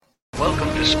Welcome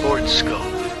to Sports Scope,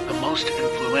 the most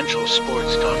influential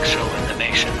sports talk show in the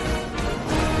nation.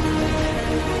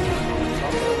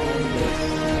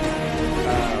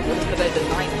 What is today, the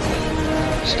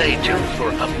 19th? Stay tuned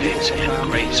for updates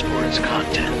and great sports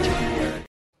content.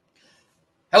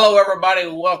 Hello, everybody.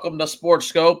 Welcome to Sports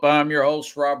Scope. I'm your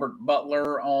host, Robert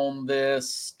Butler, on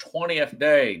this 20th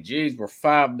day. Geez, we're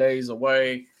 5 days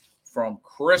away from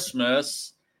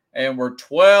Christmas, and we're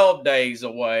 12 days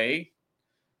away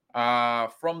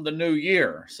from the new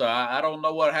year. So I don't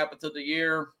know what happened to the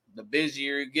year. The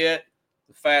busier you get,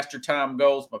 the faster time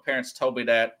goes. My parents told me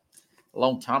that a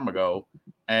long time ago.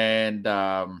 And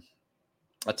I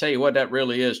tell you what, that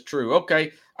really is true.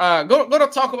 Okay, going to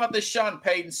talk about this Sean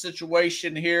Payton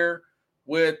situation here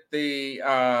with the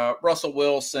Russell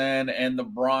Wilson and the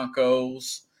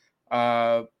Broncos.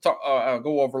 Go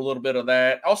over a little bit of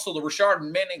that. Also, the Rashard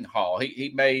Mendenhall.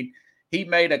 He made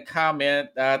a comment.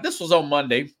 This was on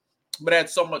Monday, but had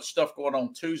so much stuff going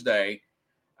on Tuesday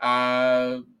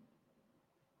that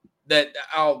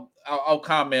I'll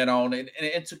comment on. And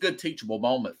it's a good teachable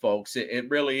moment, folks. It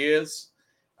really is.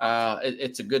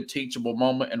 It's a good teachable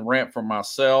moment and rant for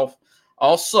myself.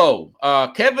 Also,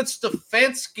 Kevin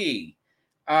Stefanski.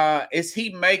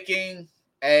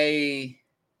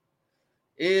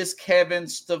 Is Kevin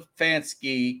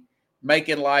Stefanski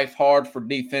making life hard for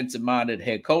defensive-minded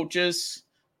head coaches?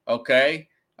 Okay,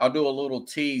 I'll do a little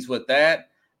tease with that.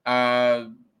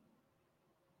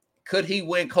 Could he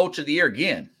win Coach of the Year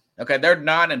again? Okay, they're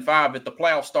 9-5. If the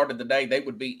playoffs started today, they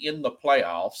would be in the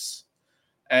playoffs.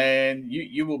 And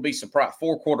you will be surprised.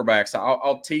 4 quarterbacks.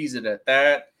 I'll tease it at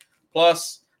that.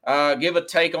 Plus, give a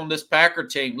take on this Packer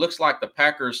team. Looks like the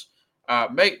Packers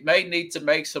may need to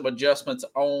make some adjustments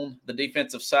on the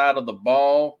defensive side of the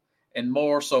ball and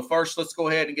more. So first, let's go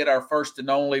ahead and get our first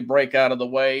and only break out of the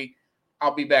way.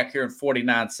 I'll be back here in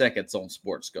 49 seconds on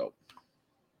Sports Scope.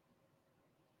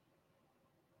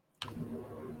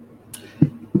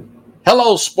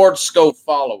 Hello, Sports Scope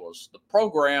followers. The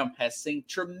program has seen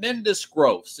tremendous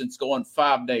growth since going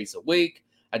 5 days a week.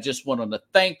 I just wanted to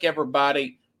thank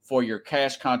everybody for your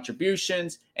cash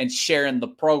contributions and sharing the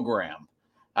program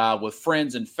with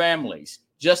friends and families.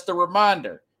 Just a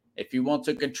reminder, if you want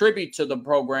to contribute to the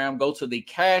program, go to the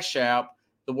Cash App,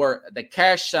 the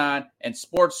cash sign, and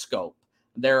Sports Scope.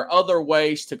 There are other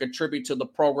ways to contribute to the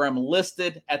program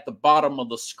listed at the bottom of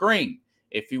the screen.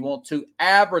 If you want to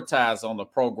advertise on the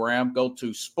program, go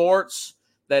to sports,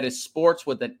 that is sports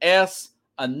with an S,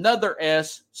 another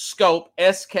S, scope,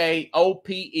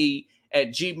 SKOPE,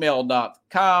 at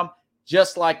gmail.com,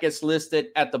 just like it's listed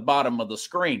at the bottom of the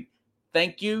screen.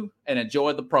 Thank you and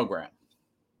enjoy the program.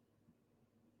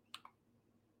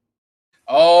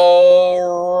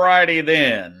 All righty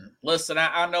then. Listen,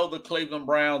 I know the Cleveland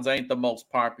Browns ain't the most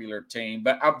popular team,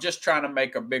 but I'm just trying to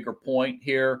make a bigger point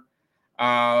here.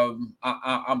 I'm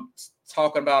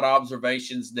talking about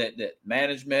observations that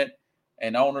management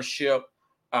and ownership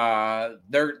they're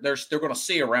going to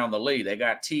see around the league. They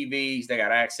got TVs, they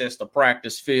got access to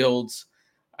practice fields.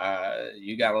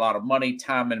 You got a lot of money,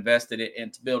 time invested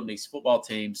into building these football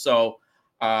teams. So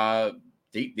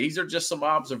these are just some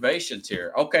observations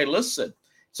here. Okay, listen.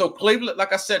 So Cleveland,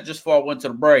 like I said just before I went to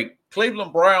the break,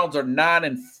 Cleveland Browns are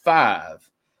 9-5.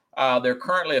 They're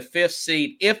currently a 5th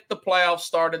seed. If the playoffs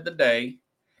started today,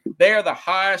 they're the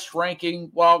highest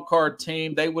ranking wild card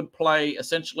team. They would play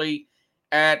essentially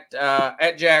at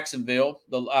Jacksonville.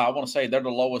 I want to say they're the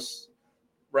lowest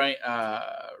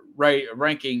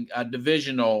ranking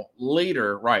divisional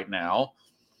leader right now.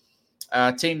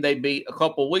 Team they beat a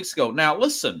couple of weeks ago. Now,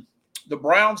 listen, the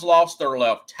Browns lost their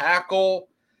left tackle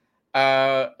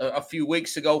a few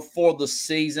weeks ago for the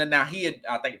season. Now,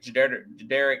 I think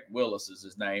Jedarick Willis is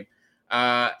his name.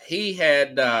 He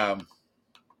had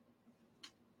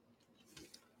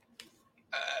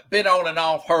been on and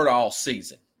off, hurt all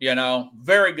season.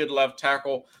 Very good left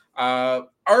tackle.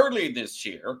 Early this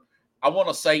year, I want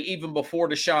to say even before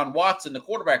Deshaun Watson, the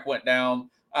quarterback, went down,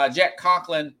 Jack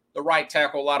Conklin, the right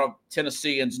tackle, a lot of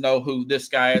Tennesseans know who this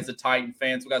guy is, the Titan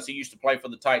fans, because he used to play for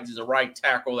the Titans. He's a right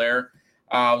tackle there.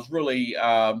 I was really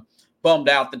bummed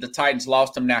out that the Titans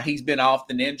lost him. Now, he's been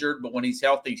often injured, but when he's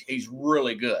healthy, he's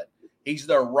really good. He's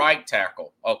their right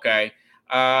tackle, okay?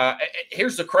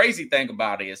 Here's the crazy thing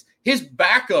about it is his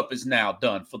backup is now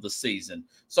done for the season.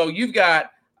 So you've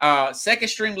got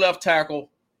second-string left tackle,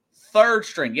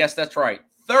 third-string, yes, that's right,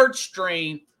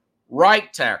 third-string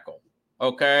right tackle,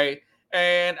 okay?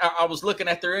 And I was looking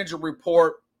at their injury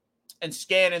report and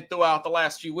scanning throughout the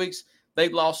last few weeks.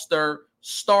 They've lost their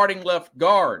starting left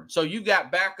guard. So you've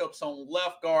got backups on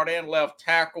left guard and left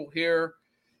tackle here.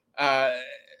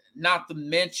 Not to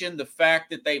mention the fact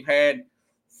that they've had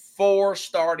 4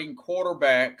 starting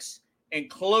quarterbacks,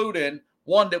 including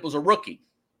one that was a rookie,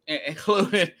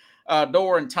 including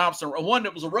Dorian Thompson, one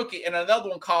that was a rookie, and another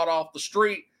one caught off the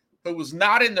street who was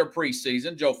not in their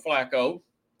preseason, Joe Flacco,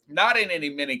 not in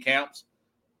any mini camps,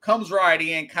 comes right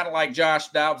in, kind of like Josh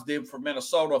Dobbs did for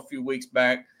Minnesota a few weeks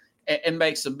back, and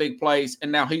makes some big plays.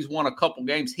 And now he's won a couple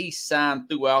games. He signed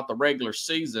throughout the regular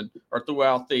season or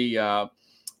throughout the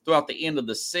end of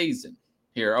the season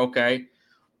here, okay?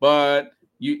 But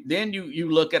you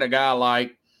look at a guy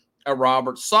like a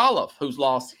Robert Saleh, who's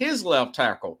lost his left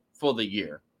tackle for the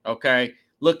year, okay?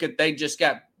 Look at, they just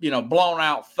got, blown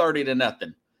out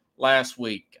 30-0 last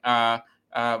week.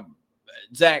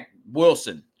 Zach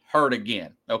Wilson hurt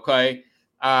again, okay?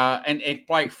 And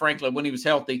quite frankly, when he was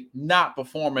healthy, not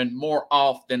performing more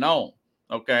off than on,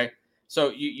 okay?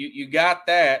 So you got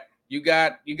that. You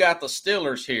got the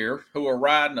Steelers here who are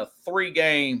riding a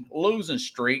 3-game losing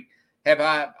streak, have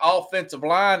had offensive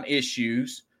line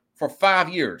issues for 5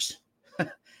 years.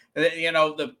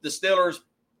 The Steelers,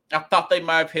 I thought they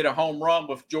might have hit a home run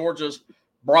with Georgia's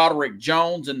Broderick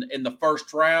Jones in the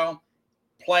first round,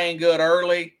 playing good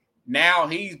early. Now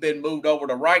he's been moved over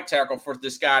to right tackle for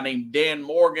this guy named Dan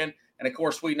Morgan. And, of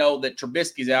course, we know that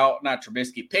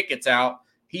Pickett's out.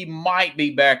 He might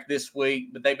be back this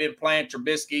week, but they've been playing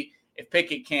Trubisky. If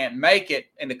Pickett can't make it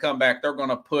and to come back, they're going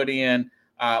to put in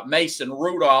Mason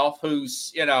Rudolph,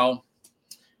 who's,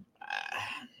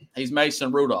 he's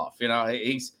Mason Rudolph.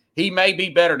 He may be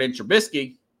better than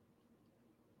Trubisky,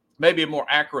 maybe a more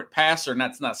accurate passer, and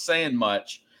that's not saying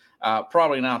much.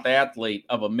 Probably not the athlete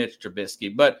of a Mitch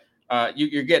Trubisky, but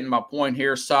you're getting my point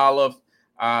here, Saleh.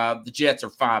 The Jets are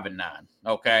 5-9.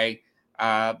 Okay,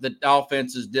 the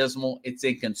offense is dismal. It's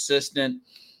inconsistent.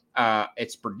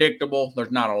 It's predictable.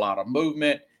 There's not a lot of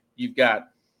movement. You've got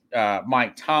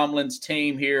Mike Tomlin's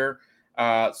team here.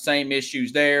 Same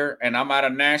issues there. And I'm out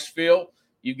of Nashville.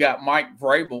 You've got Mike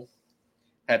Vrabel.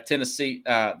 Have Tennessee.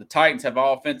 The Titans have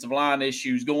offensive line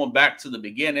issues going back to the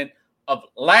beginning of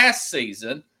last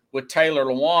season with Taylor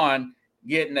Lewan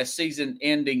getting a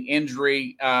season-ending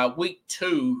injury week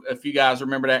 2, if you guys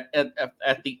remember that,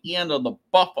 at the end of the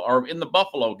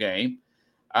Buffalo game.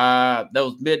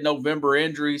 Those mid-November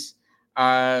injuries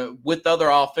with other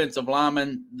offensive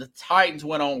linemen. The Titans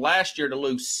went on last year to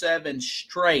lose 7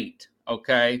 straight,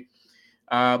 okay?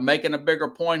 Making a bigger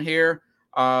point here,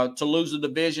 to lose the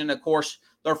division. Of course,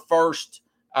 their first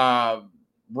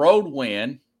road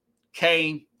win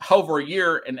came over a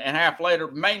year and a half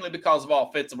later, mainly because of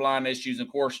offensive line issues. Of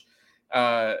course,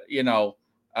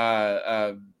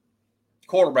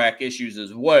 quarterback issues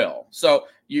as well. So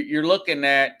you're looking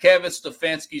at Kevin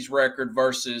Stefanski's record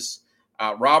versus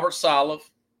Robert Saleh,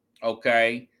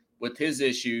 okay, with his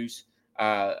issues,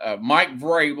 Mike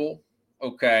Vrabel,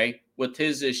 okay, with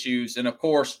his issues, and, of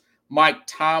course, Mike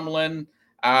Tomlin,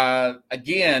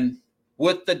 again,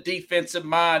 with the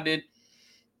defensive-minded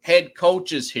head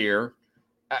coaches here.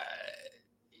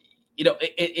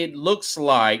 It looks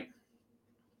like,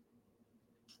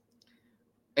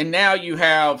 and now you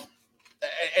have,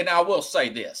 and I will say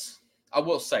this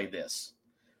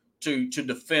to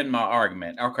defend my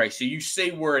argument. Okay, so you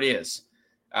see where it is.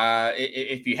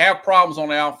 If you have problems on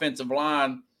the offensive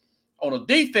line, on a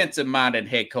defensive-minded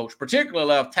head coach, particularly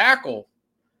left tackle,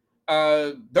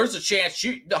 there's a chance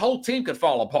the whole team could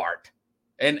fall apart.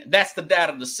 And that's the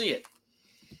data to see it.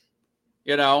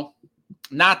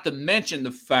 Not to mention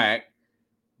the fact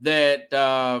that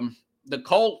the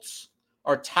Colts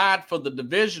are tied for the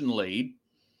division lead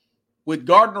with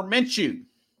Gardner Minshew.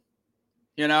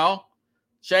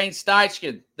 Shane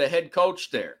Steichen, the head coach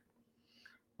there.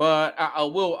 But I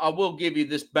will give you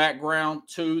this background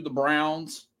to the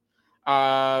Browns.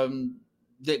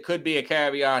 That could be a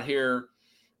caveat here.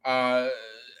 I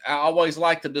always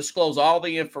like to disclose all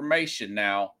the information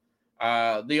now.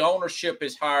 The ownership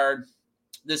has hired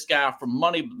this guy from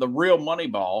the real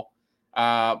Moneyball,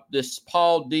 this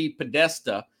Paul D.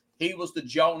 Podesta. He was the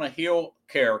Jonah Hill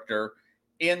character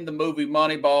in the movie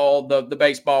Moneyball, the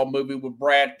baseball movie with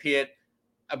Brad Pitt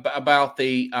about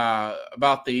the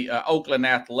Oakland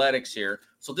Athletics here.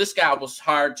 So this guy was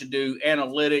hired to do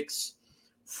analytics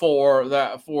for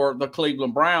the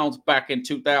Cleveland Browns back in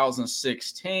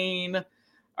 2016.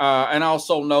 And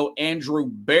also know Andrew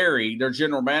Berry, their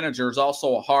general manager, is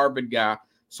also a Harvard guy.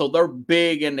 So they're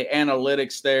big in the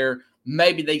analytics there.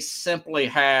 Maybe they simply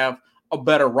have a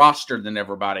better roster than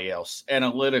everybody else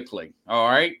analytically. All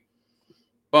right.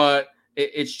 But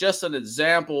it's just an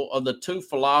example of the two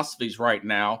philosophies right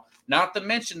now. Not to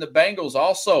mention the Bengals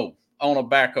also own a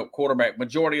backup quarterback.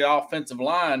 Majority of the offensive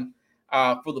line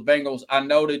for the Bengals, I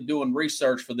noted doing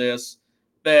research for this,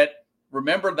 that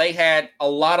Remember, they had a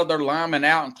lot of their linemen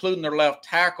out, including their left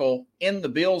tackle, in the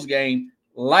Bills game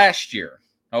last year.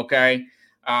 Okay,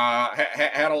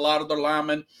 had a lot of their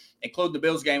linemen, including the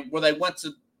Bills game, where they went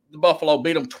to the Buffalo,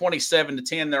 beat them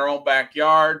 27-10 in their own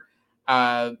backyard.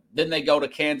 Then they go to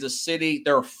Kansas City.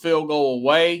 They're a field goal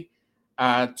away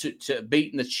to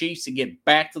beating the Chiefs and get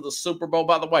back to the Super Bowl.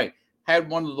 By the way, had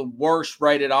one of the worst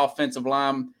rated offensive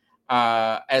line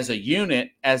as a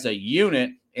unit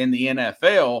in the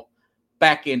NFL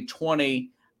back in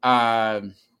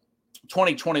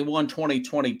 2021,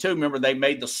 2022. Remember, they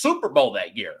made the Super Bowl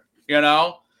that year.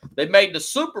 They made the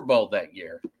Super Bowl that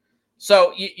year.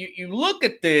 So you look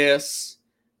at this,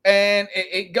 and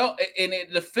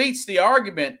it defeats the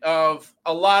argument of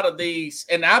a lot of these.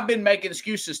 And I've been making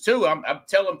excuses too. I'm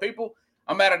telling people,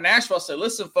 I'm out of Nashville. I say,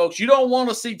 listen, folks, you don't want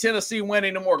to see Tennessee win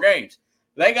any more games.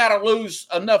 They got to lose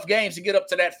enough games to get up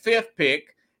to that 5th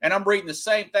pick. And I'm reading the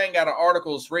same thing out of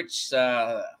articles. Rich,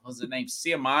 what's his name,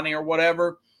 Siamani or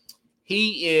whatever.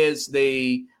 He is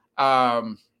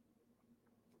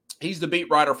he's the beat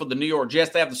writer for the New York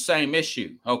Jets. They have the same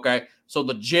issue, okay? So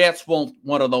the Jets want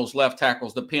one of those left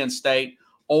tackles, the Penn State,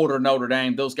 older Notre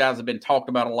Dame. Those guys have been talked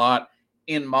about a lot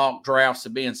in mock drafts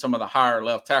of being some of the higher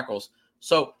left tackles.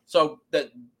 So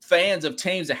the fans of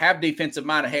teams that have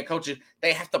defensive-minded head coaches,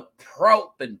 they have to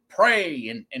probe and pray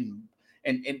and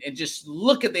just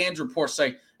look at the injury report and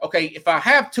say, okay, if I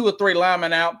have 2 or 3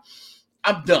 linemen out,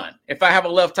 I'm done. If I have a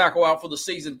left tackle out for the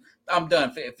season, I'm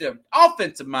done. If they're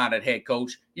offensive-minded head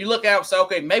coach, you look out and say,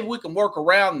 okay, maybe we can work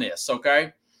around this,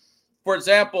 okay? For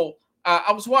example,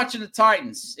 I was watching the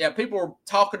Titans. Yeah, people were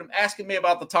asking me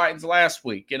about the Titans last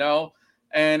week, and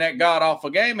that god-awful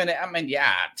game. And,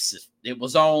 it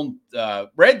was on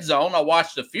Red Zone. I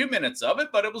watched a few minutes of it,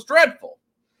 but it was dreadful.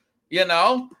 You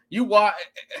watch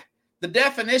the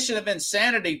definition of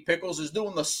insanity, Pickles, is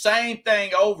doing the same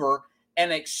thing over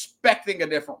and expecting a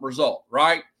different result,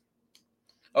 right?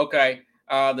 Okay.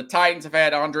 The Titans have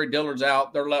had Andre Dillard's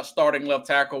out, their starting left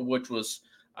tackle, which was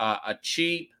a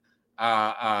cheap.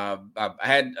 I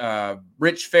had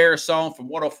Rich Ferris on from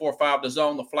 104.5 The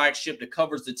Zone, the flagship that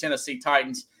covers the Tennessee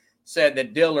Titans, said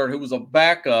that Dillard, who was a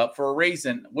backup for a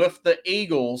reason with the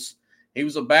Eagles, he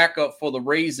was a backup for the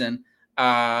reason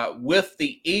with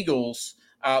the Eagles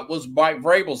was Mike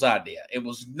Vrabel's idea. It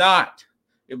was not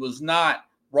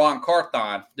Ron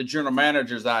Carthon, the general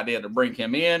manager's idea to bring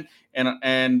him in,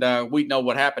 and we know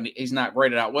what happened. He's not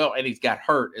graded out well, and he's got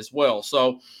hurt as well.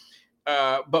 So,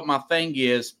 but my thing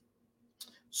is,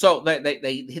 so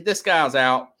they this guy's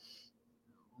out.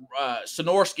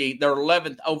 Sonorski, their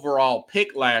 11th overall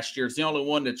pick last year, is the only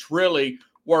one that's really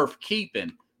worth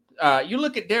keeping. You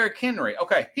look at Derrick Henry.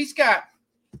 Okay, he's got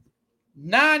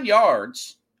 9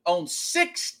 yards on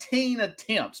 16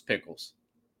 attempts, Pickles.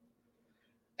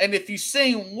 And if you've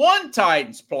seen one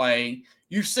Titans play,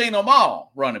 you've seen them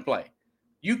all run and play.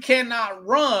 You cannot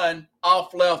run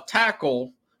off left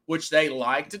tackle, which they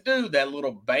like to do, that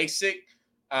little basic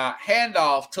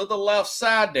handoff to the left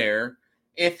side there.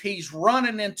 If he's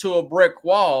running into a brick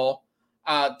wall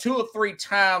 2 or 3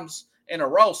 times in a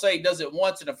row, say he does it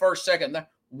once in the first, second,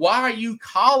 why are you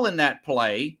calling that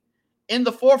play in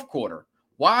the 4th quarter?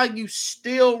 Why are you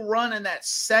still running that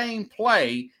same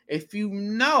play if you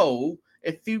know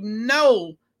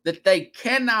that they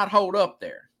cannot hold up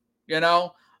there?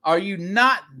 Are you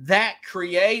not that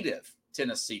creative,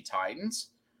 Tennessee Titans,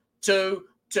 to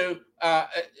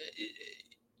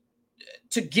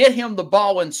get him the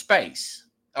ball in space?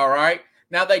 All right.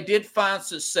 Now they did find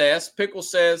success. Pickle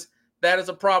says that is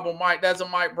a problem, Mike. That's a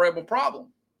Mike Vrabel problem.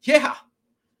 Yeah.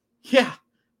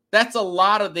 That's a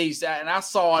lot of these, and I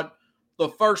saw it the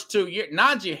first 2 years.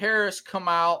 Najee Harris come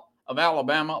out of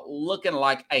Alabama looking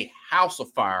like a house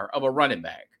of fire of a running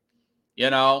back,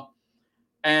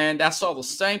 And I saw the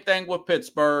same thing with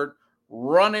Pittsburgh,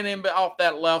 running him off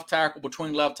that left tackle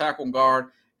between left tackle and guard,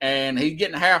 and he's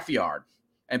getting half yard.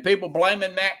 And people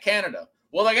blaming Matt Canada.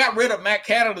 Well, they got rid of Matt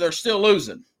Canada. They're still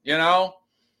losing,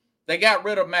 They got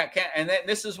rid of Matt Canada. And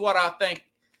this is what I think,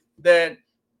 that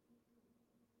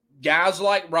guys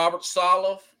like Robert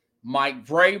Saleh, Mike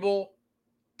Vrabel,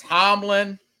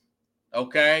 Tomlin,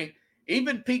 okay,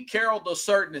 even Pete Carroll to a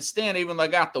certain extent, even though they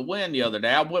got the win the other day.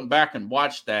 I went back and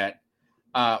watched that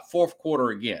 4th quarter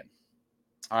again.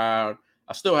 I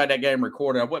still had that game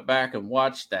recorded. I went back and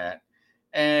watched that.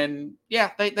 And,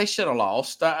 yeah, they should have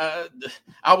lost. I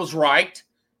was right.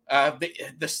 The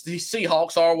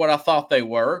Seahawks are what I thought they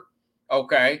were.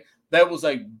 Okay. That was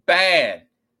a bad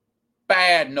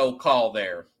no call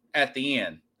there at the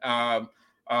end. The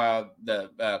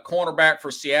cornerback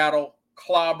for Seattle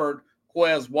clobbered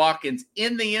Quez Watkins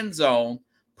in the end zone,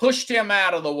 pushed him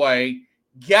out of the way,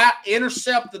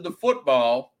 intercepted the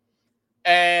football,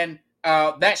 and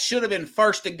that should have been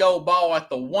first to go ball at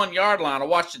the 1 yard line. I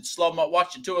watched it slow mo,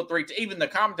 watched it 2 or 3. Even the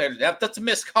commentators, that's a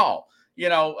missed call.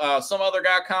 Some other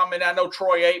guy commented. I know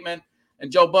Troy Aikman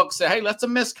and Joe Buck said, "Hey, that's a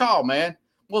missed call, man."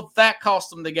 Well, that cost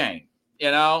them the game.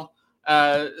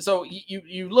 So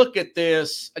you look at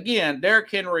this again.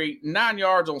 Derrick Henry 9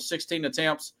 yards on 16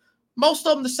 attempts. Most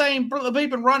of them the same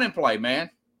beeping running play, man.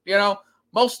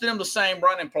 Most of them the same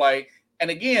running play. And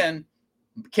again,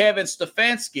 Kevin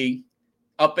Stefanski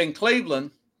up in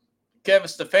Cleveland,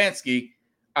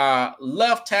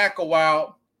 left tackle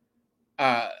out,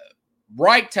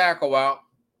 right tackle out,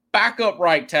 backup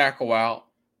right tackle out,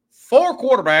 4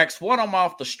 quarterbacks, one of them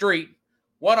off the street.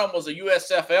 One of them was a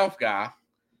USFL guy,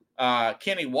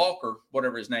 Kenny Walker,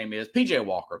 whatever his name is, PJ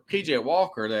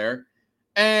Walker there.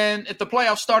 And if the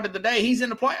playoffs started today, he's in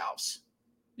the playoffs.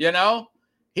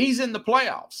 He's in the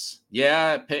playoffs.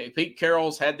 Yeah, Pete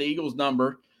Carroll's had the Eagles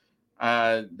number.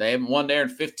 They haven't won there in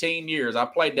 15 years. I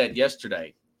played that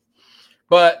yesterday.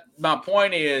 But my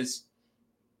point is,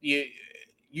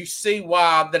 you see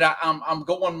why that I'm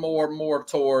going more and more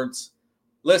towards,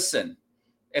 listen,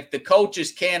 if the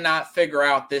coaches cannot figure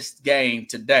out this game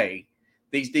today,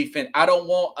 I don't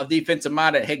want a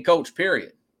defensive-minded head coach,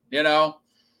 period. You've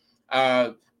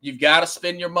got to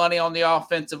spend your money on the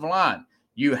offensive line.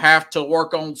 You have to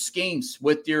work on schemes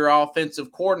with your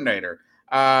offensive coordinator.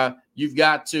 You've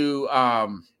got to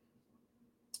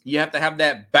you have to have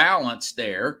that balance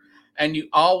there, and you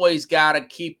always got to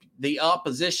keep the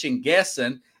opposition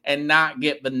guessing and not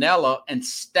get vanilla and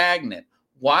stagnant.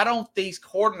 Why don't these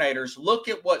coordinators look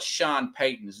at what Sean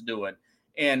Payton is doing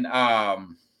and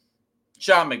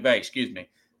Sean McVay,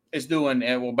 is doing,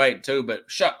 and we'll bait too, but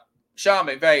Sean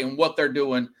McVay and what they're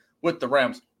doing with the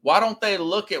Rams. Why don't they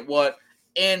look at what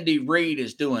Andy Reid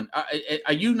is doing?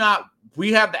 Are you not?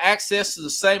 We have the access to the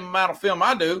same amount of film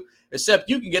I do, except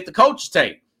you can get the coach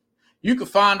tape. You can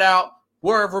find out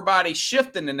where everybody's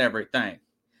shifting and everything.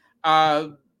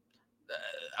 I've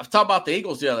talked about the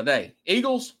Eagles the other day.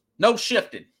 Eagles, no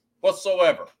shifting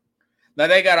whatsoever. Now,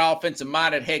 they got an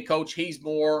offensive-minded head coach. He's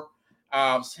more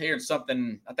I was hearing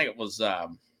something, I think it was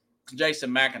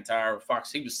Jason McIntyre of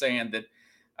Fox. He was saying that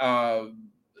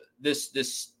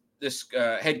this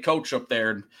head coach up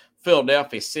there in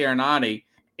Philadelphia, Sirianni,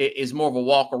 is more of a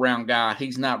walk-around guy.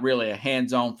 He's not really a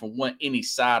hands-on from any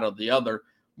side or the other,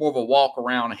 more of a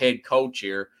walk-around head coach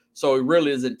here. So he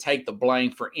really doesn't take the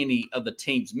blame for any of the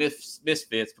team's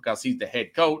misfits because he's the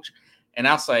head coach. And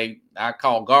I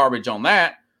call garbage on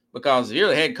that, because you're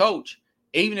the head coach.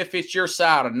 Even if it's your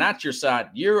side or not your side,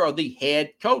 you are the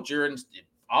head coach. You're in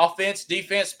offense,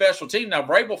 defense, special team. Now,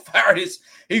 Vrabel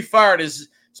fired his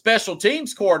special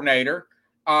teams coordinator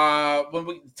when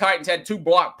the Titans had 2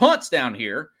 block punts down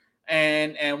here,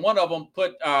 and one of them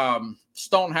put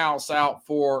Stonehouse out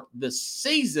for the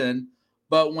season.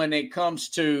 But when it comes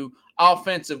to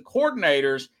offensive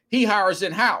coordinators, he hires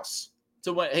in-house.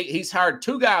 So he's hired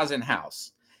 2 guys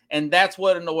in-house, and that's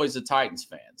what annoys the Titans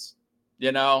fans,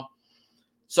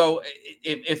 So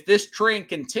if this trend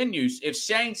continues, if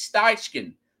Shane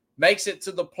Steichen makes it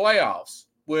to the playoffs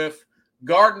with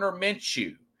Gardner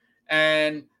Minshew,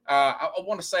 and I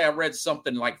want to say I read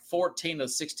something like 14 of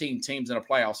 16 teams in the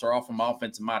playoffs are all from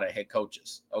offensive-minded head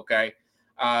coaches, okay?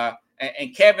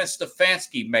 And Kevin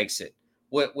Stefanski makes it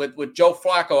with Joe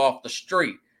Flacco off the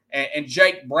street, and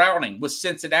Jake Browning with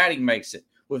Cincinnati makes it,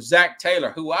 with Zach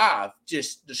Taylor, who I've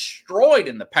just destroyed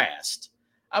in the past.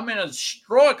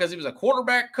 Destroyed because he was a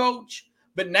quarterback coach,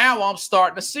 but now I'm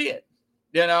starting to see it,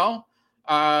 Now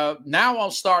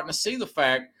I'm starting to see the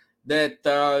fact that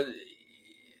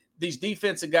these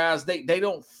defensive guys, they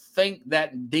don't think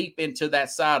that deep into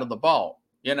that side of the ball.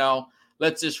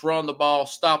 Let's just run the ball,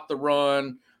 stop the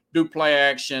run, do play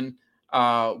action.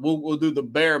 We'll do the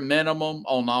bare minimum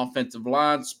on the offensive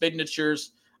line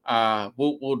expenditures.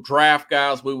 We'll draft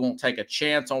guys. We won't take a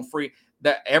chance on free.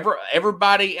 That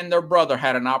everybody and their brother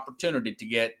had an opportunity to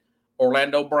get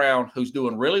Orlando Brown, who's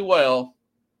doing really well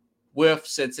with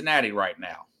Cincinnati right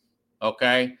now.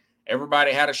 Okay,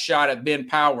 everybody had a shot at Ben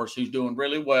Powers, who's doing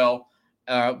really well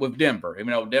with Denver.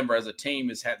 Even though Denver as a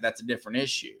team that's a different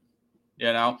issue,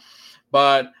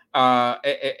 But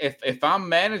if I'm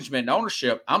management and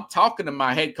ownership, I'm talking to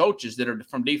my head coaches that are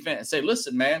from defense and say,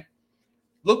 "Listen, man,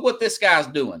 look what this guy's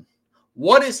doing.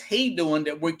 What is he doing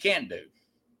that we can't do?"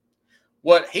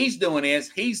 What he's doing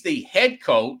is he's the head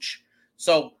coach,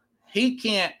 so he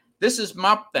can't. This is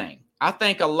my thing. I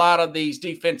think a lot of these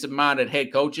defensive-minded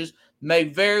head coaches may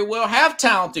very well have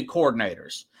talented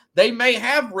coordinators. They may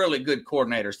have really good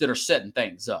coordinators that are setting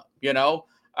things up.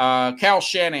 Cal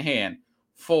Shanahan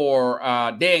for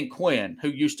Dan Quinn, who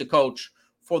used to coach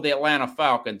for the Atlanta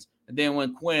Falcons. And then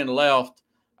when Quinn left,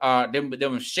 then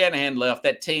when Shanahan left,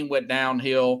 that team went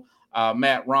downhill,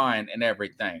 Matt Ryan and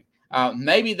everything.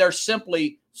 Maybe they're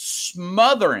simply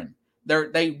smothering.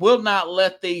 They will not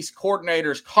let these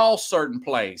coordinators call certain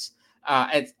plays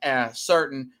at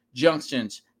certain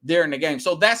junctions during the game.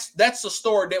 So that's the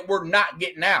story that we're not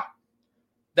getting out.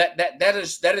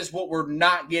 That is what we're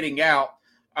not getting out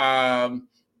of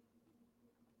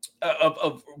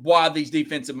why these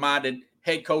defensive-minded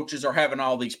head coaches are having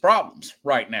all these problems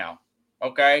right now.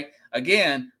 Okay,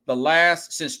 again,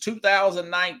 since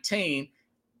 2019,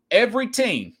 every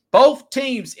team, both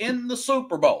teams in the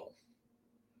Super Bowl,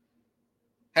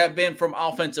 have been from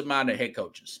offensive-minded head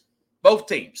coaches. Both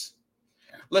teams.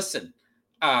 Listen,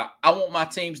 I want my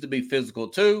teams to be physical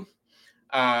too.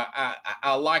 I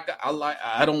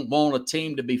don't want a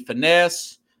team to be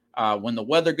finesse. When the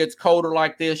weather gets colder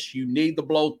like this, you need to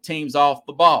blow teams off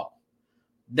the ball.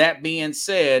 That being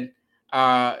said,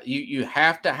 you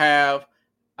have to have,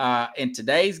 in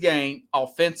today's game,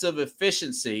 offensive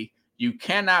efficiency. You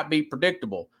cannot be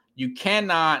predictable. You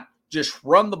cannot just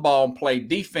run the ball and play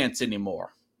defense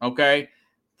anymore. Okay?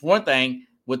 For one thing,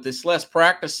 with this less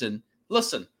practicing,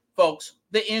 listen, folks,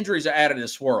 the injuries are out of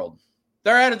this world.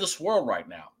 They're out of this world right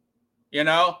now,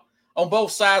 on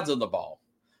both sides of the ball.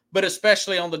 But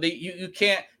especially on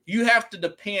you have to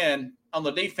depend on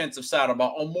the defensive side of the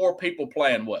ball on more people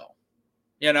playing well.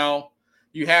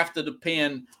 You have to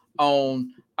depend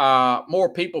on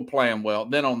more people playing well.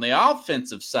 Then on the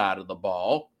offensive side of the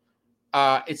ball,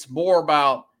 it's more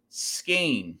about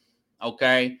scheme,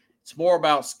 okay? It's more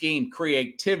about scheme,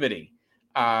 creativity,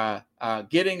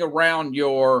 getting around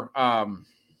your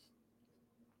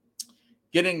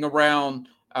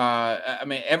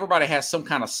everybody has some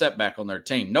kind of setback on their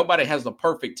team. Nobody has the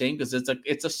perfect team because it's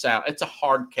a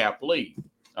hard cap league,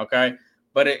 okay?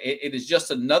 But it is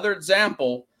just another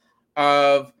example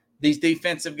of these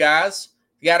defensive guys.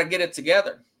 You got to get it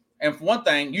together. And for one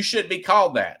thing, you should be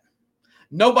called that.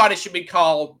 Nobody should be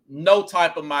called no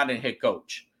type of minded head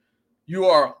coach. You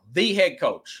are the head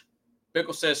coach.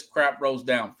 Bickle says crap rolls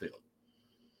downfield.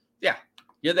 Yeah,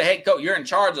 you're the head coach. You're in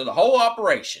charge of the whole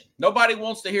operation. Nobody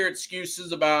wants to hear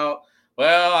excuses about,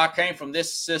 well, I came from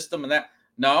this system and that.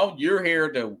 No, you're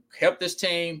here to help this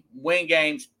team win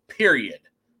games, period.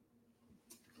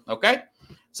 Okay?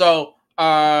 So,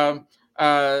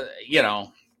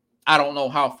 I don't know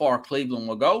how far Cleveland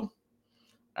will go.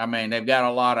 I mean, they've got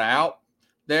a lot of out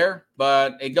there,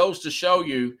 but it goes to show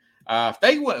you if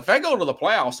they go to the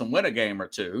playoffs and win a game or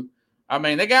two, I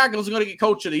mean, the guy is going to get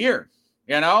Coach of the Year.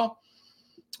 He's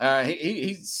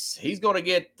going to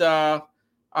get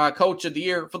Coach of the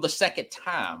Year for the second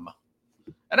time,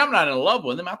 and I'm not in love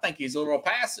with him. I think he's a little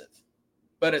passive,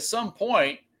 but at some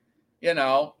point, we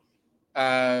got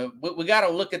to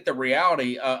look at the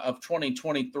reality of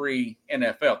 2023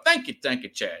 NFL. Thank you,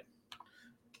 Chad.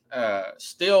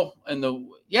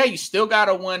 You still got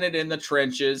to win it in the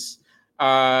trenches.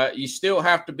 You still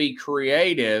have to be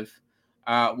creative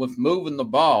with moving the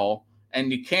ball,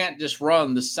 and you can't just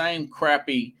run the same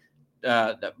crappy.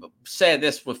 Said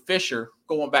this with Fisher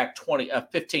going back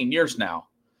 15 years now.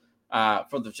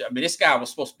 This guy was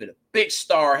supposed to be the big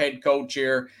star head coach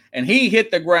here, and he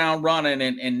hit the ground running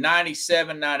in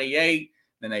 97, 98.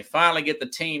 Then they finally get the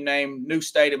team name, new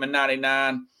stadium in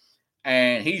 99,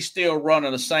 and he's still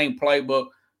running the same playbook.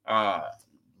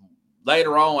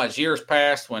 Later on, as years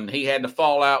passed, when he had to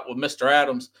fall out with Mr.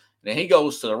 Adams, then he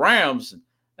goes to the Rams.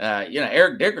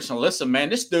 Eric Dickerson, listen, man,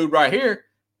 this dude right here,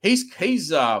 he's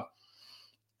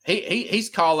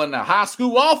calling a high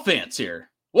school offense here.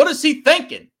 What is he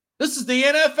thinking? This is the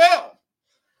NFL.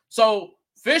 So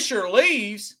Fisher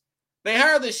leaves. They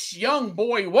hire this young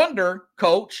boy wonder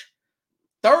coach,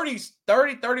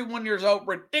 31 years old,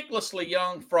 ridiculously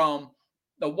young, from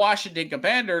the Washington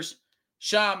Commanders,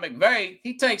 Sean McVay.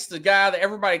 He takes the guy that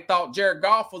everybody thought Jared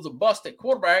Goff was a bust at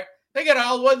quarterback. They got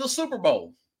all the way to the Super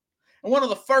Bowl. And one of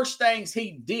the first things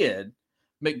he did,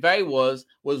 McVay, was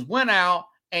went out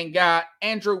and got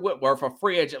Andrew Whitworth, a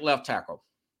free agent left tackle,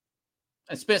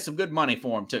 and spent some good money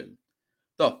for him too.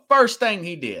 The first thing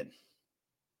he did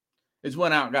is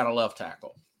went out and got a left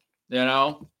tackle,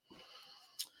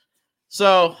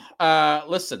 So,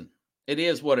 listen, it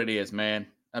is what it is, man.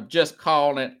 I'm just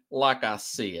calling it like I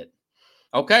see it.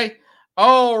 Okay?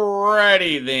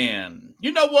 Alrighty then.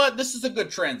 You know what? This is a good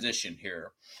transition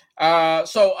here.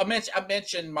 So I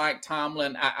mentioned Mike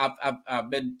Tomlin. I've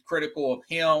been critical of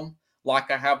him,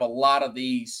 like I have a lot of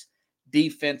these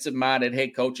defensive-minded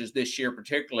head coaches this year,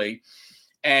 particularly.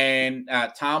 And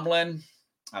Tomlin,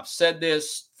 I've said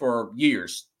this for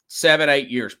years, 7-8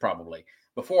 years probably,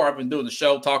 before I've been doing the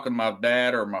show, talking to my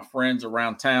dad or my friends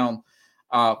around town,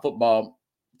 football,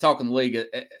 talking the league,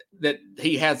 that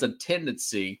he has a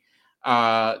tendency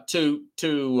to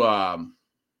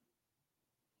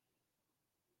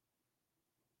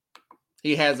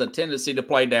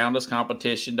play down this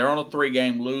competition. They're on a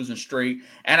 3-game losing streak,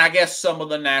 and I guess some of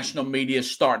the national media is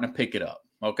starting to pick it up.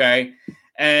 Okay,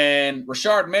 and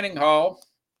Rashard Mendenhall,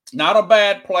 not a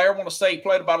bad player. I want to say he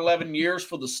played about 11 years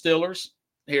for the Steelers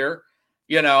here.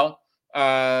 You know,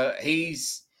 he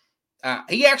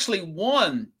actually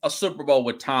won a Super Bowl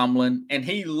with Tomlin, and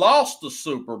he lost the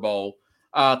Super Bowl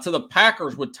to the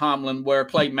Packers with Tomlin, where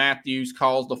Clay Matthews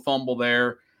caused the fumble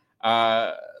there.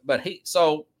 But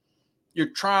you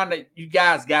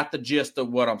guys got the gist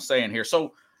of what I'm saying here.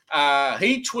 So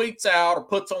he tweets out or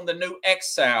puts on the new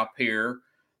X app here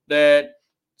that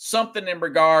something in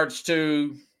regards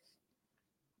to,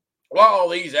 well,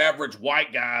 these average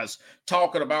white guys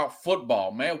talking about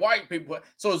football, man, white people.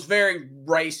 So it's very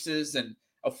racist and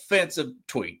offensive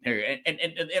tweet here. And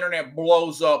the internet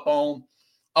blows up on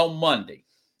Monday.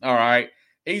 All right.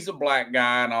 He's a black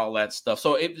guy and all that stuff.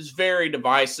 So it was very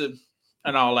divisive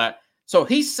and all that. So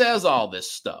he says all this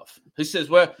stuff. He says,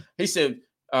 and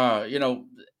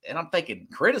I'm thinking,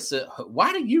 criticism,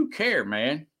 why do you care,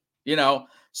 man?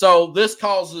 So this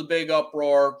causes a big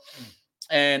uproar,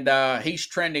 and he's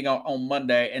trending on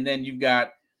Monday. And then you've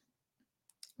got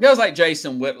guys like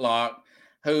Jason Whitlock,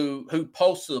 who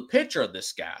posted a picture of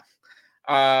this guy,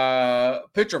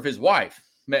 picture of his wife,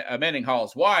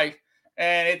 Mendenhall's wife,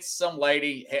 and it's some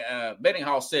lady.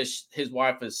 Mendenhall says his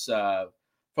wife is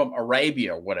from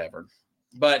Arabia or whatever,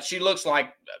 but she looks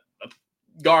like a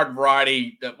garden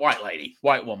variety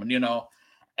white woman,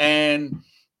 and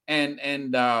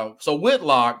so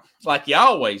Whitlock, like he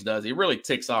always does, he really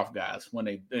ticks off guys when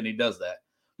he does that.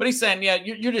 But he's saying, yeah,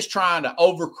 you're just trying to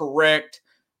overcorrect,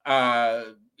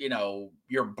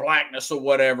 your blackness or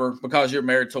whatever because you're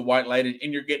married to a white lady,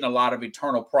 and you're getting a lot of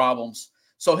eternal problems.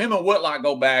 So him and Whitlock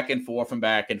go back and forth and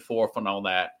all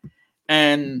that.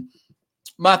 And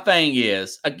my thing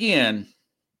is, again,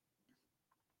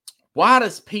 why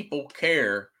does people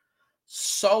care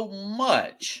so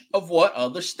much of what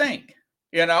others think?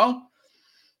 And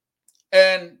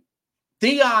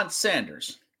Deion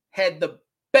Sanders had the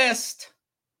best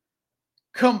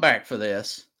comeback for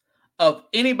this of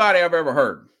anybody I've ever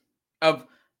heard, of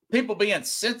people being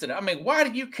sensitive. I mean, why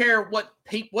do you care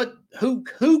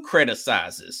who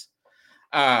criticizes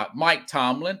Mike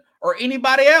Tomlin or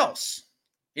anybody else?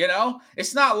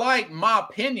 It's not like my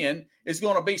opinion is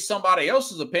going to be somebody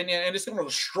else's opinion and it's going to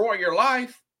destroy your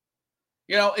life.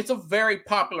 It's a very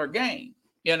popular game,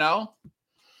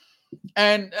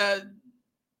 and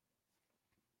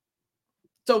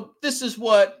so this is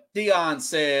what Deion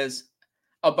says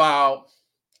about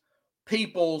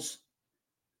people's,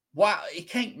 why it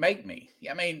can't make me.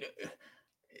 I mean,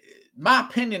 my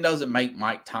opinion doesn't make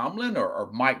Mike Tomlin or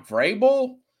Mike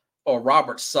Vrabel or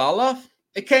Robert Saleh.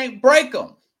 It can't break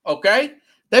them. Okay,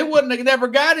 they wouldn't have never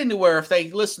got anywhere if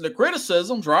they listened to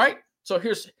criticisms, right? So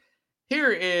here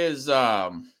is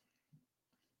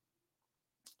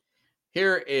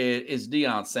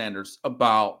Deion Sanders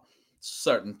about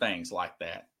certain things like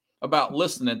that, about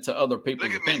listening to other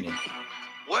people's opinions.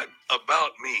 What about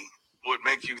me would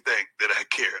make you think that I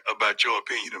care about your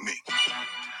opinion of me?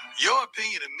 Your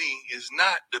opinion of me is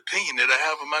not the opinion that I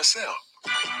have of myself.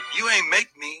 You ain't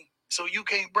make me, so you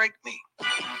can't break me.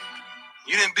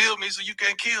 You didn't build me, so you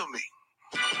can't kill me.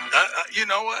 You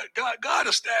know what? God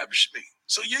established me,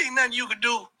 so you ain't nothing you can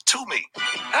do to me.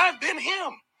 I've been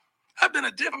him. I've been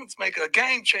a difference maker, a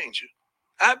game changer.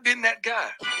 I've been that guy.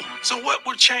 So what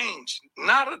will change?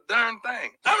 Not a darn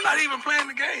thing. I'm not even playing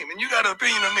the game, and you got an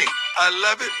opinion of me. I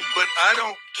love it, but I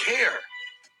don't care.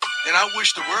 And I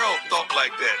wish the world thought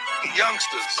like that.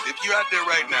 Youngsters, if you're out there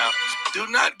right now, do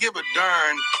not give a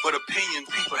darn what opinion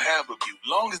people have of you.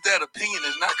 Long as that opinion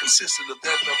is not consistent of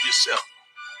that of yourself.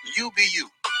 You be you.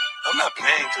 I'm not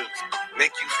playing to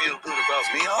make you feel good about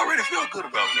me. I already feel good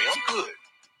about me. I'm good.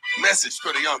 Message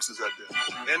for the youngsters out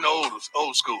there. And the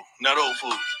old school, not old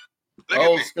fools.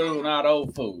 Old school, not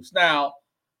old fools. Now,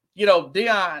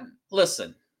 Deion,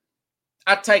 listen,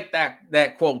 I take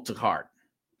that quote to heart.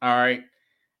 All right.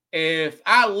 If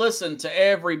I listen to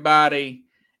everybody,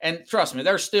 and trust me,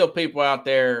 there's still people out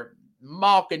there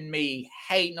mocking me,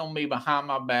 hating on me behind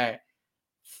my back,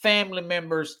 family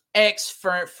members,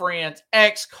 ex-friends,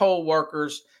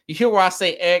 ex-co-workers. You hear where I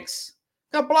say ex?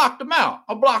 I blocked them out.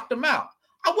 I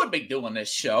wouldn't be doing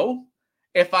this show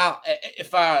if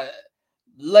I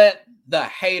let the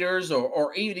haters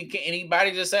or even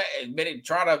anybody just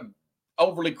try to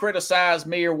overly criticize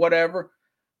me or whatever.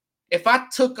 if I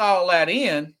took all that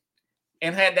in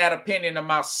and had that opinion of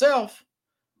myself,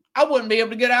 I wouldn't be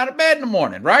able to get out of bed in the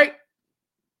morning, right?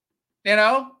 You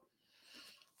know?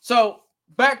 So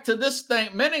back to this thing,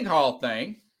 Mendenhall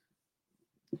thing.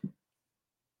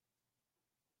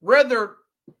 Rather,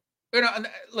 you know,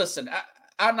 listen,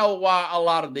 I know why a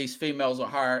lot of these females are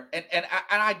hired, and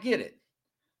I get it.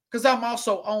 Because I'm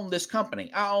also own this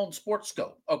company. I own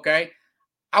Sportscope, okay?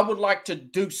 I would like to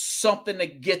do something to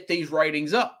get these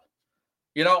ratings up.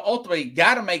 You know, ultimately, you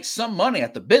got to make some money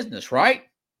at the business, right?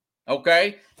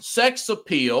 Okay? Sex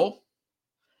appeal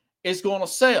is going to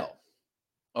sell,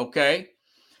 okay?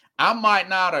 I might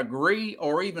not agree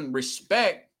or even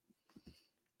respect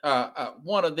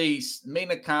one of these.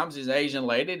 Mina Kimes is an Asian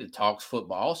lady that talks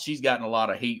football. She's gotten a lot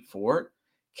of heat for it.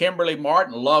 Kimberly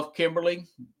Martin, love Kimberly.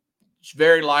 She's a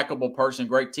very likable person,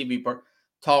 great TV person,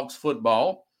 talks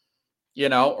football. You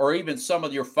know, or even some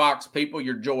of your Fox people,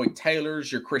 your Joey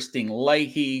Taylors, your Christine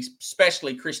Leahy,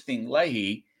 especially Christine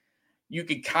Leahy, you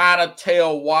can kind of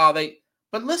tell why they,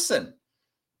 but listen,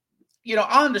 you know,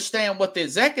 I understand what the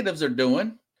executives are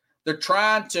doing. They're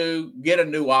trying to get a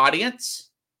new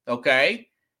audience, okay?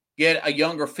 Get a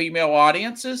younger female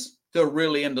audiences that are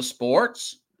really into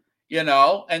sports, you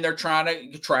know, and they're trying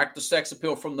to attract the sex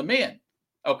appeal from the men,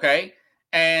 okay?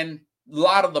 And a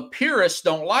lot of the purists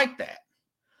don't like that.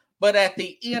 But at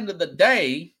the end of the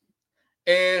day,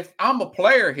 if I'm a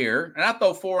player here and I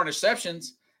throw 4 interceptions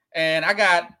and I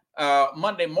got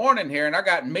Monday morning here and I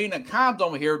got Mina Kimes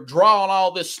over here drawing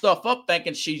all this stuff up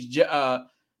thinking she's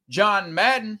John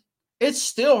Madden, it's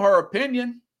still her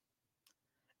opinion.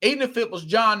 Even if it was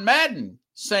John Madden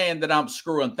saying that I'm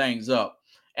screwing things up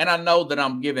and I know that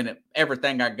I'm giving it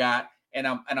everything I got and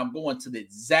I'm going to the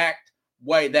exact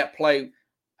way that play,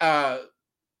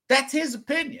 that's his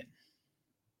opinion.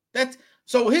 That's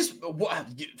so his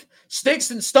sticks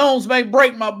and stones may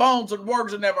break my bones and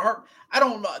words will never hurt. I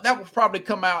don't know. That would probably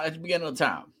come out at the beginning of the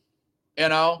time, you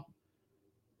know.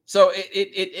 So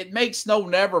it makes no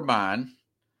never mind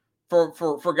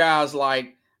for guys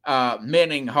like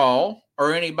Mendenhall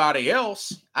or anybody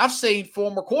else. I've seen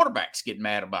former quarterbacks get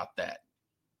mad about that,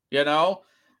 you know.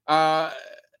 And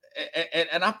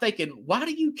I'm thinking, why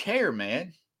do you care,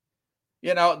 man?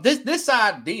 You know, this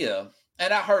idea.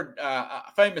 And I heard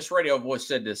a famous radio voice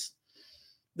said this.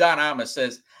 Don Imus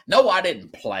says, no, I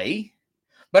didn't play.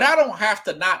 But I don't have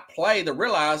to not play to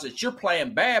realize that you're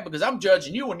playing bad because I'm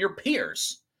judging you and your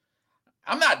peers.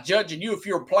 I'm not judging you if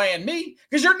you're playing me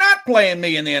because you're not playing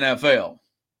me in the NFL.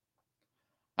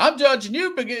 I'm judging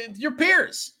you because your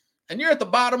peers. And you're at the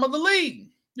bottom of the league.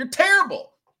 You're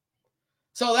terrible.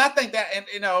 So I think that, and,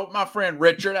 you know, my friend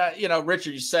Richard,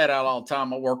 Richard, you say that all the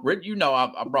time. I work with, you know,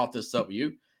 I brought this up with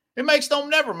you. It makes no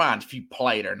never mind if you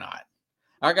played or not.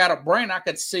 I got a brain. I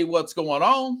could see what's going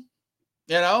on.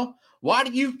 You know, why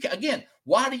do you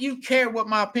care what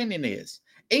my opinion is?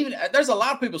 Even there's a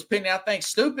lot of people's opinion I think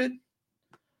stupid,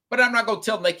 but I'm not going to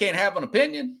tell them they can't have an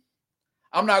opinion.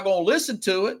 I'm not going to listen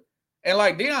to it. And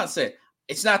like Dion said,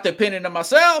 it's not the opinion of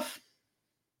myself.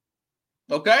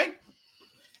 Okay.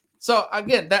 So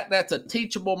again, that's a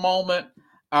teachable moment.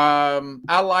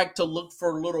 I like to look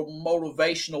for little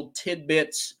motivational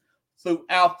tidbits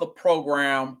throughout the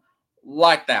program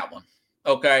like that one.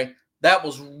 Okay. That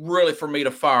was really for me to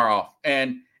fire off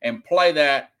and play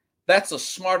that. That's the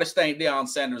smartest thing Deion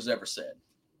Sanders ever said.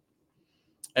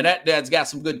 And that dad's got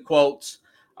some good quotes.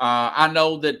 I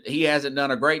know that he hasn't done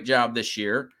a great job this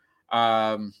year.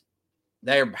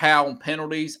 They're howling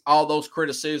penalties. All those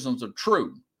criticisms are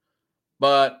true.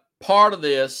 But part of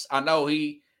this, I know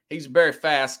he's a very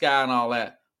fast guy and all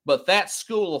that. But that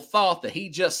school of thought that he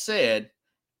just said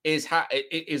is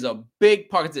a big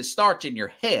part because it starts in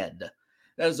your head.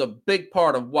 That is a big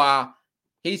part of why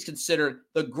he's considered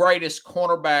the greatest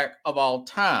cornerback of all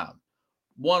time.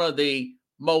 One of the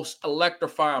most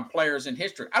electrifying players in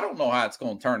history. I don't know how it's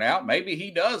going to turn out. Maybe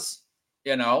he does,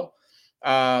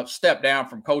 step down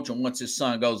from coaching once his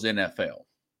son goes to the NFL.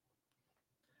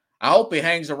 I hope he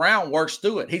hangs around, works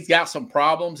through it. He's got some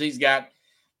problems. He's got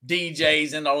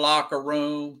DJs in the locker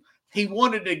room. He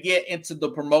wanted to get into the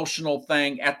promotional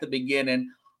thing at the beginning.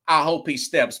 I hope he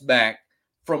steps back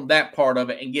from that part of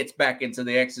it and gets back into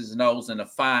the X's and O's and the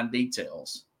fine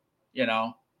details,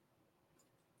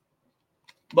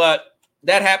 But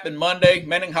that happened Monday.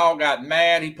 Mendenhall got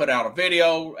mad. He put out a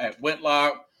video at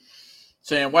Whitlock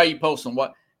saying, why are you posting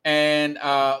what? And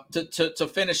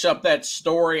to finish up that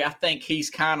story, I think he's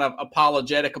kind of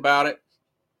apologetic about it.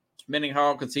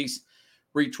 Mendenhall, because he's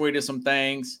retweeted some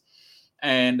things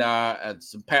and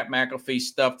some Pat McAfee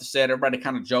stuff that said everybody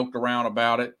kind of joked around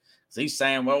about it. So he's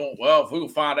saying, well, if we will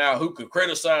find out who could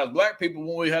criticize black people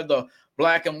when we had the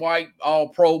black and white all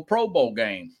Pro Bowl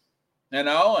game, you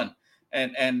know,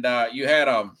 and you had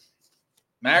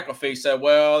McAfee said,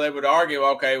 well, they would argue,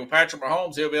 okay, well, Patrick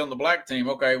Mahomes, he'll be on the black team.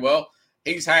 Okay, well,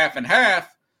 he's half and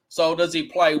half. So does he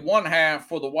play one half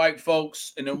for the white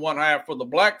folks and then one half for the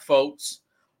black folks?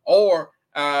 Or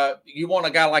you want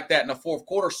a guy like that in the fourth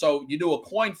quarter, so you do a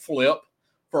coin flip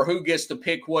for who gets to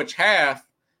pick which half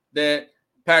that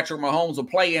Patrick Mahomes will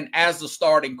play in as the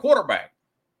starting quarterback,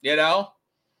 you know?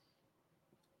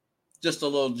 Just a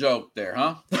little joke there,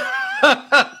 huh?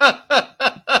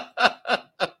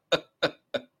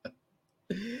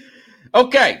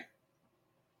 Okay.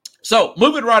 So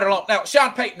moving right along. Now,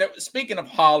 Sean Payton, speaking of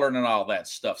hollering and all that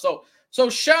stuff. So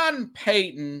Sean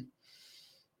Payton,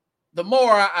 the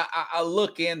more I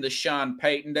look into Sean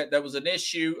Payton, that there was an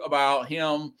issue about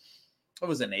him. It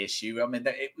was an issue. I mean,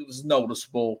 it was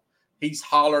noticeable. He's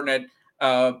hollering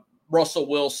at Russell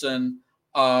Wilson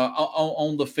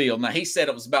on the field. Now, he said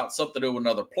it was about something to do with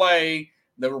another play.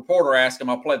 The reporter asked him,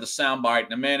 I'll play the soundbite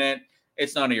in a minute.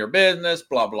 It's none of your business,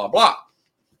 blah, blah, blah.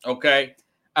 Okay.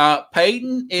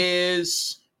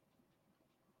 Payton's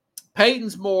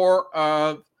more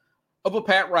of a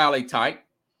Pat Riley type,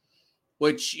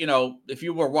 which, you know, if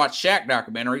you were to watch Shaq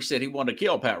documentary, he said he wanted to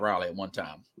kill Pat Riley at one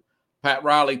time. Pat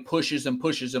Riley pushes and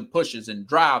pushes and pushes and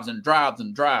drives and drives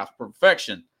and drives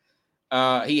perfection.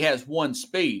 He has one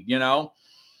speed, you know.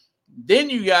 Then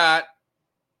you got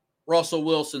Russell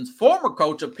Wilson's former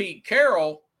coach of Pete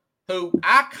Carroll, who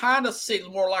I kind of see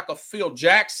more like a Phil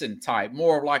Jackson type,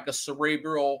 more of like a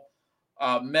cerebral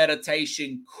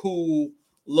meditation, cool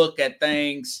look at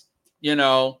things, you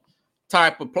know,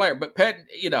 type of player. But Payton,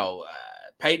 you know,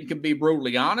 Payton can be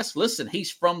brutally honest. Listen,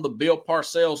 he's from the Bill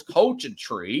Parcells coaching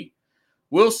tree.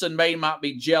 Wilson might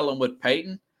be gelling with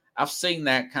Payton. I've seen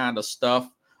that kind of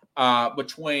stuff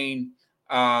between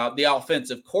the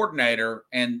offensive coordinator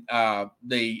and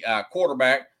the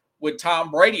quarterback. When Tom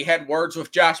Brady had words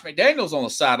with Josh McDaniels on the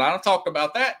sideline. I talked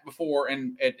about that before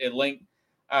at Link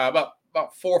about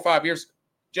 4 or 5 years,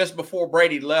 just before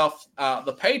Brady left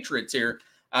the Patriots here.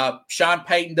 Sean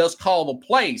Payton does call the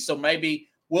play, so maybe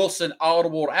Wilson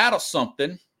audibled out of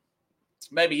something.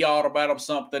 Maybe he audibled out of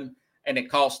something, and it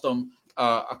cost them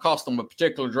a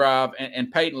particular drive,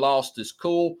 and Payton lost his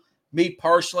cool. Me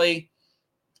personally,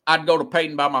 I'd go to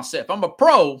Payton by myself. If I'm a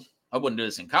pro, I wouldn't do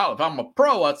this in college. If I'm a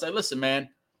pro, I'd say, listen, man,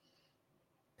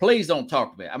 please don't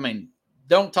talk to me. I mean,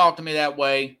 don't talk to me that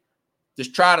way.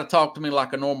 Just try to talk to me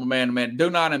like a normal man to man. Do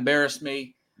not embarrass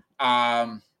me.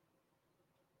 Now,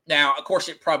 of course,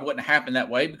 it probably wouldn't happen that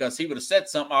way because he would have said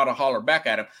something, I'd have hollered back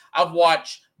at him. I've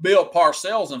watched Bill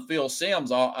Parcells and Phil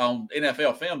Simms on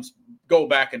NFL Films go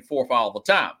back and forth all the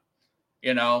time.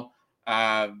 You know,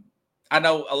 I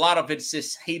know a lot of it's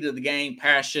just heat of the game,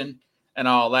 passion, and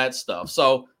all that stuff.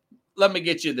 So let me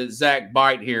get you the exact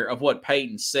bite here of what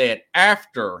Payton said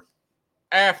after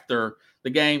the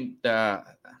game. I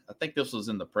think this was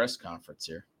in the press conference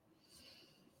here.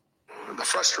 The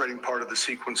frustrating part of the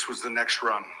sequence was the next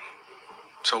run.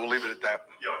 So we'll leave it at that.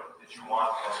 Yo, did you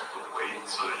want Russell to wait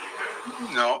so that you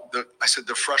could? No, I said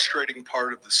the frustrating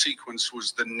part of the sequence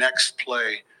was the next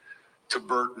play to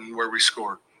Burton where we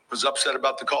scored. Was upset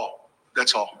about the call.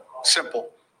 That's all. Simple.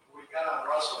 We got on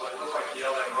Russell. It looked like he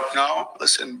yelled at Russell. No,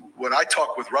 listen, what I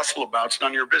talk with Russell about, it's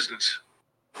none of your business.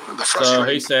 So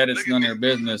he said it's none of your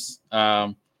business.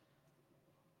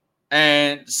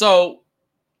 And so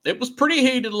it was pretty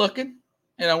heated looking.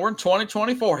 You know, we're in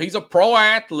 2024. He's a pro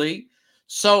athlete.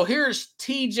 So here's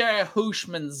TJ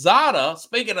Houshmandzadeh.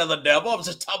 Speaking of the devil, I was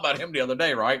just talking about him the other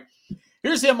day, right?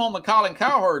 Here's him on the Colin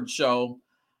Cowherd show.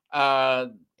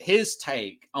 His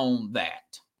take on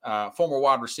that. Former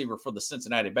wide receiver for the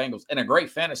Cincinnati Bengals and a great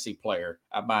fantasy player,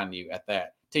 I mind you, at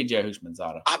that. TJ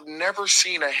Houshmandzadeh. I've never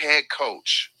seen a head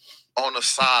coach on the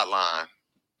sideline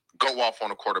go off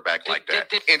on a quarterback like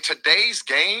that. In today's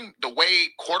game, the way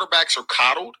quarterbacks are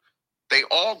coddled, they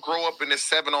all grow up in this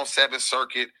 7-on-7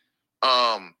 circuit.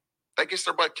 They get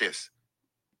their butt kissed.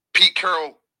 Pete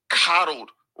Carroll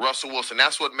coddled Russell Wilson.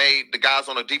 That's what made the guys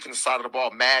on the defensive side of the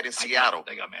ball mad in Seattle.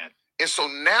 They got mad. And so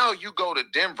now you go to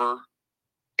Denver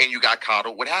and you got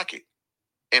coddled with Hackett.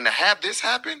 And to have this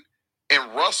happen,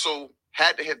 and Russell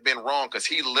had to have been wrong because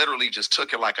he literally just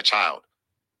took it like a child.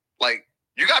 Like,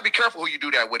 you got to be careful who you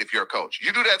do that with if you're a coach.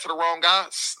 You do that to the wrong guy,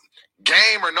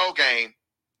 game or no game,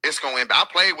 it's going to end. I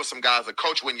played with some guys, the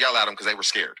coach wouldn't yell at them because they were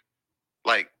scared.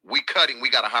 Like, we cutting, we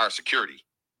got to hire security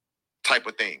type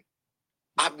of thing.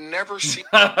 I've never seen.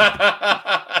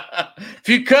 If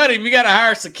you cut him, you got to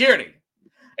hire security.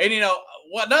 And, you know,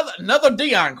 another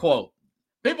Deion quote.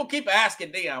 People keep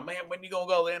asking Deion, man, when you going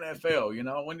to go to the NFL? You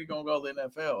know, when you going to go to the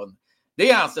NFL?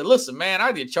 Deion said, listen, man,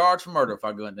 I get charged for murder if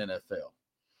I go in the NFL.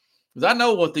 Because I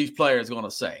know what these players are going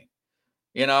to say.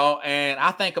 And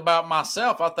I think about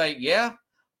myself. I think, yeah,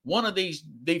 one of these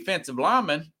defensive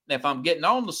linemen, if I'm getting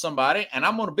on to somebody and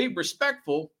I'm going to be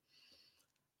respectful,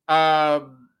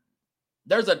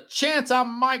 there's a chance I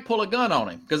might pull a gun on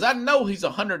him because I know he's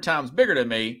 100 times bigger than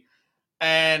me.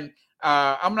 And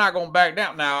I'm not going to back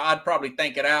down. Now, I'd probably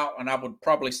think it out, and I would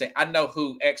probably say, I know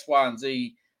who X, Y, and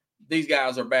Z. These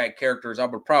guys are bad characters. I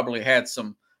would probably had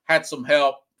some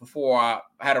help before I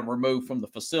had them removed from the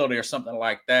facility or something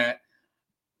like that.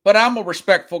 But I'm a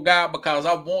respectful guy because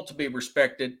I want to be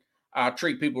respected. I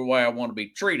treat people the way I want to be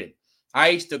treated. I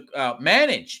used to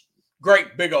manage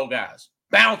great big old guys,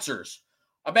 bouncers.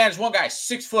 I managed one guy,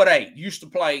 6'8", used to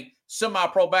play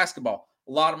semi-pro basketball.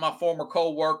 A lot of my former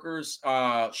co-workers,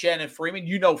 Shannon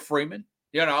Freeman, Freeman,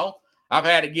 I've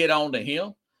had to get on to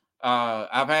him.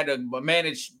 I've had to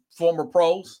manage former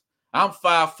pros. I'm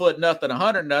 5 foot nothing,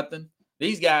 100 nothing.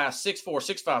 These guys, 6'4",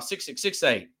 6'5", 6'6",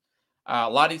 6'8". A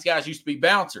lot of these guys used to be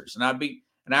bouncers, and I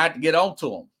had to get on to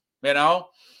them,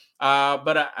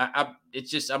 But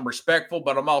it's just I'm respectful,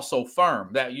 but I'm also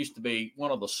firm. That used to be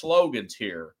one of the slogans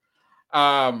here.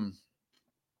 So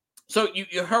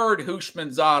you heard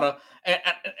Houshmandzadeh,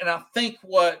 and I think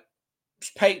what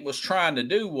Peyton was trying to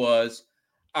do was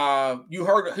you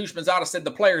heard Houshmandzadeh said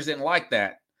the players didn't like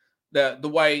that, the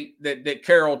way that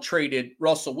Carroll treated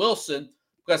Russell Wilson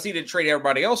because he didn't treat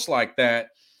everybody else like that.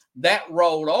 That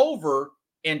rolled over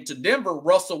into Denver.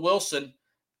 Russell Wilson,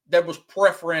 there was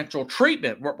preferential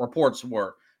treatment, reports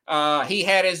were. He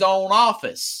had his own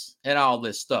office and all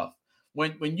this stuff.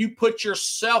 When you put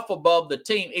yourself above the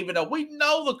team, even though we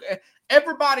know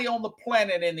everybody on the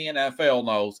planet in the NFL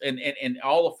knows, and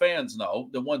all the fans know,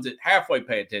 the ones that halfway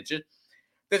pay attention,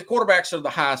 that the quarterbacks are the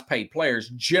highest paid players,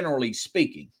 generally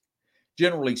speaking,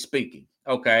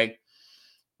 okay?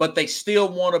 But they still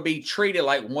want to be treated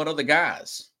like one of the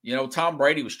guys. Tom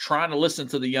Brady was trying to listen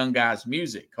to the young guys'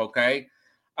 music, okay?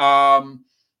 That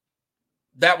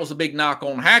was a big knock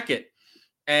on Hackett.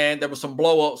 And there were some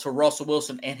blow-ups for Russell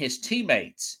Wilson and his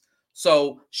teammates.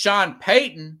 So Sean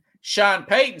Payton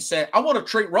said, I want to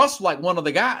treat Russell like one of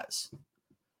the guys.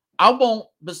 I won't,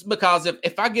 because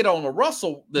if I get on to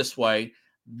Russell this way,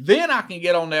 then I can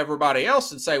get on to everybody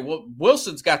else and say, well,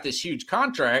 Wilson's got this huge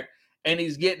contract and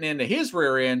he's getting into his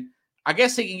rear end. I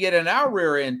guess he can get in our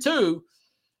rear end too,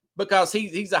 because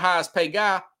he's the highest paid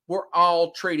guy. We're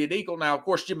all treated equal. Now, of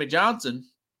course, Jimmy Johnson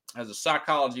has a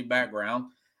psychology background.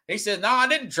 He said, no, I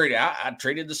didn't treat it. I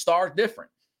treated the stars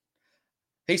different.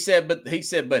 He said,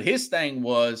 but his thing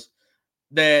was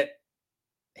that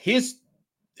his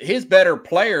better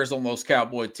players on those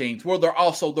Cowboy teams were they're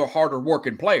also their harder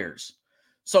working players.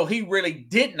 So he really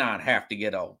did not have to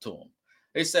get on to them.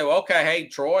 He said, well, okay, hey,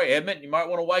 Troy, Edmund, you might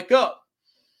want to wake up.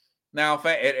 Now,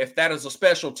 if that is a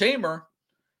special teamer,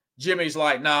 Jimmy's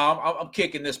like, no, I'm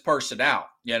kicking this person out.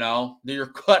 You're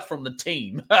cut from the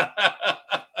team.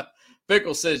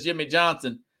 Pickle says Jimmy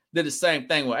Johnson did the same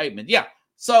thing with Aikman. Yeah.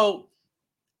 So,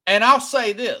 and I'll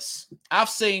say this. I've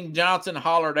seen Johnson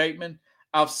holler at Aikman.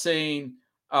 I've seen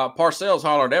Parcells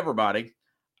holler at everybody.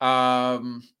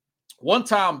 One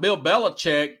time, Bill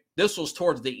Belichick, this was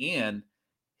towards the end,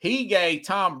 he gave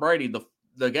Tom Brady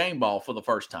the game ball for the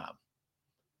first time.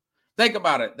 Think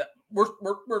about it. We're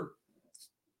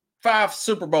 5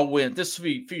 Super Bowl wins. This is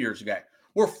a few years ago.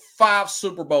 We're 5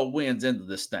 Super Bowl wins into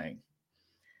this thing.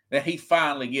 That he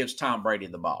finally gives Tom Brady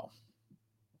the ball.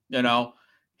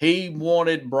 He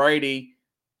wanted Brady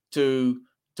to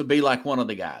be like one of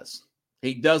the guys.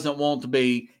 He doesn't want to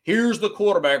be, here's the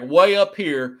quarterback way up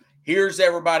here, here's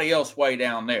everybody else way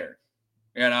down there.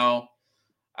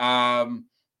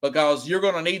 Because you're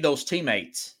going to need those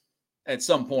teammates at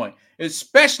some point,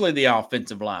 especially the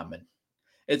offensive linemen,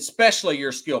 especially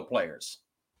your skill players,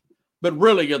 but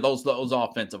really you're those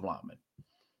offensive linemen.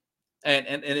 And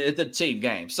it's a team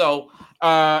game. So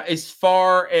as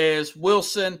far as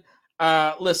Wilson,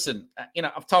 listen,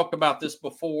 I've talked about this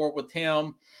before with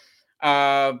him.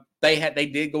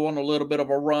 They did go on a little bit of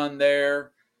a run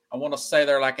there. I want to say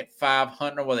they're like at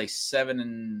 500. Were they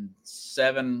 7-7?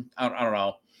 I don't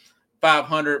know.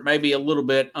 500, maybe a little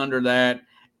bit under that.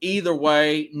 Either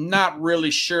way, not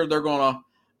really sure they're going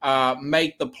to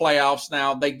make the playoffs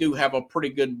now. They do have a pretty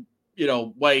good,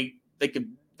 way they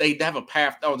could. They have a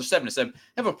path. Oh, they're 7-7.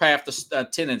 Have a path to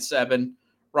 10-7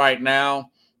 right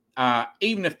now.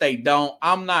 Even if they don't,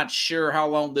 I'm not sure how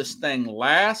long this thing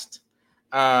lasts.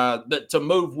 But to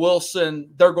move Wilson,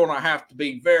 they're going to have to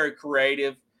be very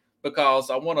creative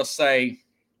because I want to say,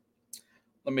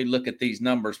 let me look at these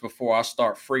numbers before I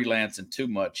start freelancing too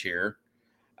much here.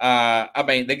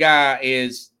 The guy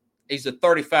is He's a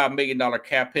 $35 million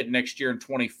cap hit next year in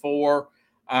 24.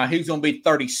 He's going to be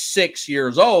 36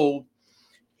 years old.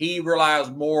 He relies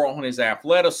more on his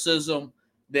athleticism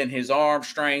than his arm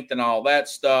strength and all that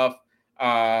stuff.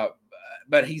 But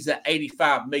he's an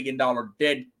 $85 million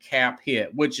dead cap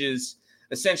hit, which is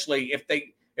essentially if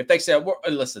they said,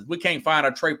 listen, we can't find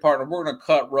a trade partner, we're going to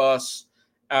cut Russ.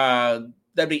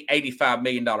 That'd be $85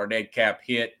 million dead cap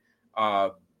hit. I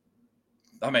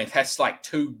mean, that's like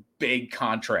 2 big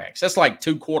contracts. That's like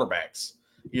 2 quarterbacks,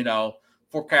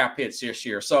 for cap hits this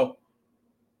year. So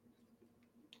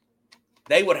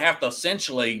they would have to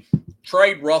essentially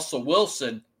trade Russell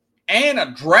Wilson and a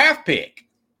draft pick.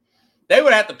 They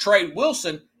would have to trade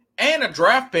Wilson and a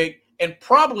draft pick and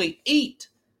probably eat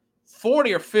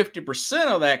 40 or 50%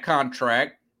 of that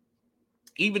contract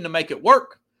even to make it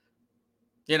work.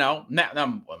 Now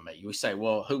we say,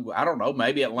 well, who? I don't know,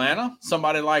 maybe Atlanta,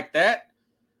 somebody like that.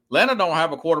 Atlanta don't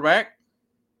have a quarterback.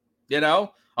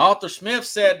 Arthur Smith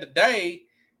said today,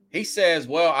 he says,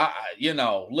 well,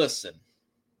 listen,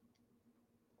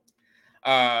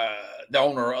 the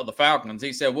owner of the Falcons,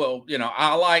 he said, well,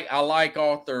 I like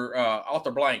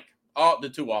Arthur Blank,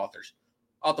 the 2 authors.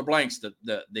 Arthur Blank's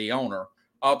the owner.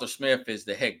 Arthur Smith is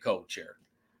the head coach here.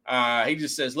 He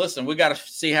just says, listen, we got to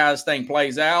see how this thing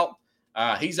plays out.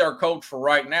 He's our coach for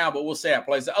right now, but we'll see how it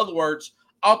plays. In other words,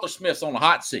 Arthur Smith's on the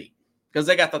hot seat because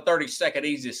they got the 32nd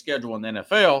easiest schedule in the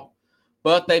NFL,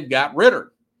 but they've got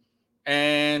Ritter.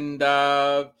 And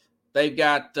they've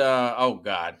got,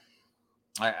 Taylor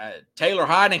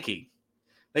Heineke.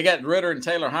 They got Ritter and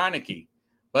Taylor Heineke.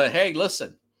 But, hey,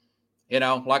 listen,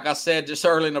 like I said just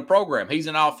early in the program, he's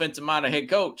an offensive-minded head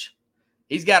coach.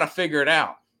 He's got to figure it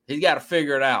out. He's got to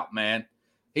figure it out, man.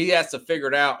 He has to figure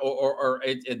it out, or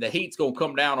the heat's going to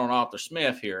come down on Arthur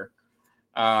Smith here.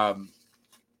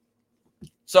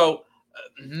 So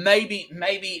maybe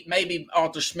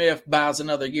Arthur Smith buys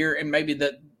another year, and maybe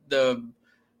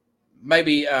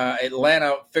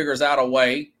Atlanta figures out a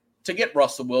way to get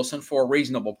Russell Wilson for a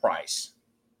reasonable price.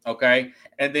 Okay,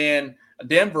 and then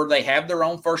Denver, they have their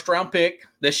own first-round pick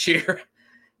this year.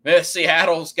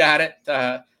 Seattle's got it.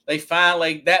 That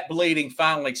bleeding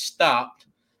finally stopped.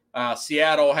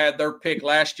 Seattle had their pick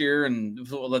last year, and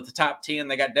at the top 10,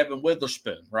 they got Devin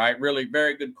Witherspoon, right? Really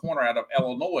very good corner out of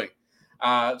Illinois.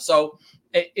 So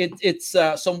it's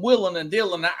some willing and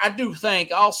dealing. I do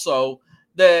think also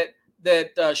that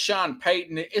Sean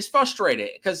Payton is frustrated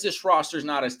because this roster is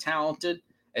not as talented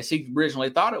as he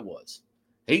originally thought it was.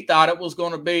 He thought it was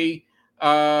going to be he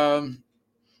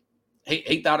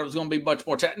thought it was going to be much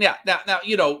more talented.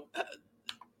 Now,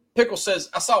 Pickle says,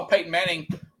 I saw Peyton Manning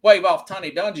wave off Tony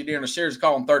Dungy during a series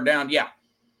calling 3rd down. Yeah,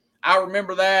 I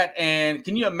remember that. And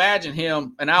can you imagine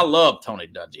him? And I love Tony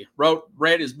Dungy.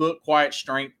 Read his book, Quiet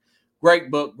Strength.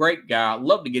 Great book, great guy. I'd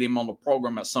love to get him on the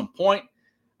program at some point.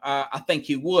 I think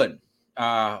he would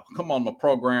come on the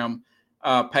program.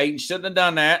 Peyton shouldn't have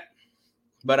done that,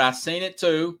 but I seen it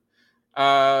too.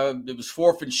 It was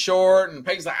 4th and short, and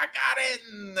Peyton's like, I got it.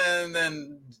 And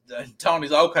then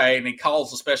Tony's okay, and he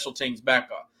calls the special teams back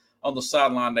up. On the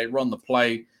sideline, they run the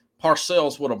play.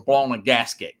 Parcells would have blown a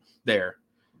gasket there.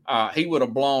 He would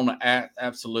have blown an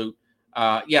absolute.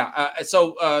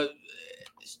 So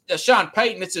Sean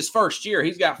Payton, it's his first year.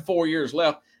 He's got 4 years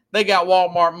left. They got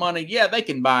Walmart money. Yeah, they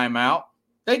can buy him out.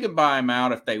 They can buy him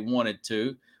out if they wanted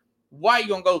to. Why are you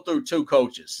going to go through 2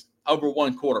 coaches over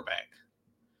 1 quarterback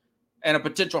and a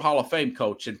potential Hall of Fame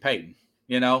coach in Payton?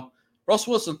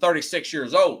 Russell Wilson, 36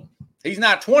 years old. He's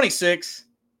not 26.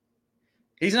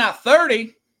 He's not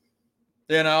 30,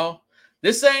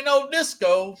 This ain't no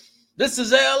disco. This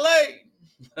is L.A.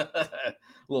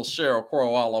 Little Cheryl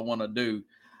Crow, all I want to do.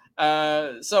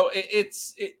 So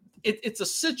it's a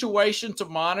situation to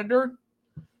monitor.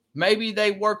 Maybe they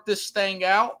work this thing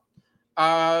out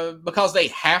because they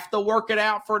have to work it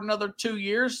out for another 2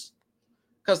 years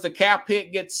because the cap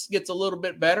hit gets a little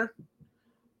bit better.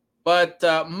 But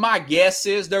my guess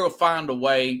is they'll find a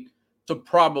way to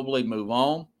probably move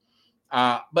on.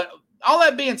 But all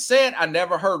that being said, I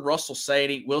never heard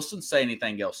Wilson say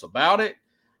anything else about it.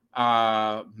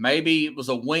 Maybe it was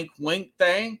a wink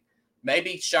thing.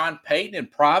 Maybe Sean Payton in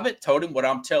private told him what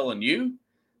I'm telling you,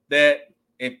 that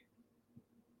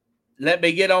let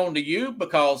me get on to you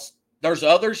because there's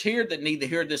others here that need to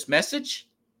hear this message.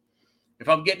 If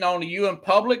I'm getting on to you in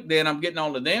public, then I'm getting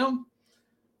on to them.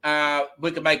 We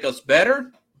can make us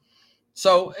better.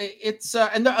 So it's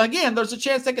and again, there's a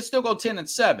chance they could still go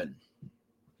 10-7.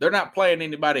 They're not playing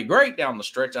anybody great down the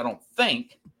stretch, I don't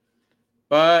think.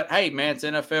 But hey, man, it's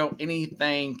NFL.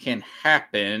 Anything can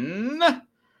happen.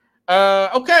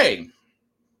 Okay.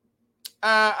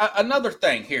 Another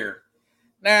thing here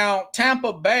Now,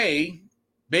 Tampa Bay,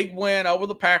 big win over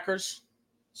the Packers.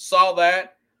 Saw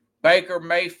that. Baker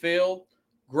Mayfield,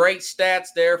 great stats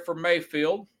there for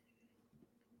Mayfield.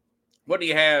 What do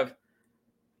you have?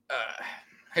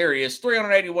 Here he is,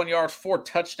 381 yards, 4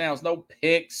 touchdowns, no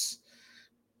picks.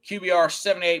 QBR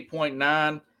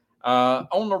 78.9.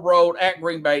 On the road at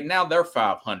Green Bay, now they're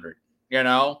 500. You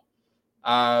know,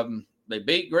 they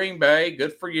beat Green Bay.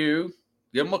 Good for you.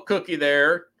 Give them a cookie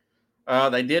there.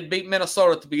 They did beat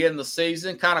Minnesota at the beginning of the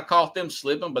season. Kind of caught them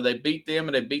slipping, but they beat them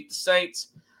and they beat the Saints.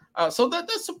 So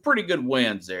that's some pretty good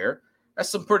wins there.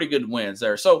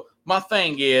 So my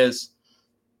thing is,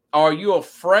 are you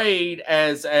afraid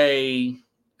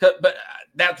but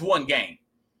that's one game.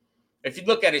 If you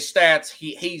look at his stats,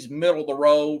 he's middle of the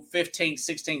road, 15th,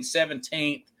 16th,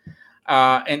 17th,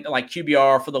 and like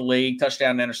QBR for the league,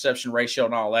 touchdown to interception ratio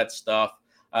and all that stuff.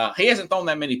 He hasn't thrown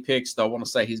that many picks, though. I want to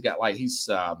say he's got let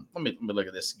me look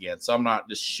at this again. So I'm not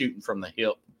just shooting from the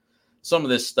hip. Some of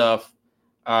this stuff,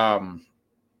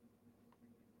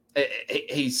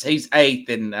 he's 8th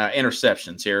in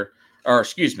interceptions here, or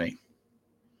excuse me,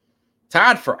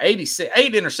 tied for 8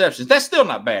 interceptions. That's still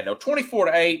not bad though.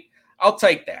 24-8. I'll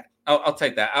take that. I'll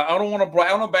take that. I don't want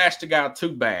to bash the guy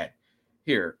too bad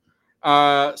here.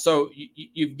 So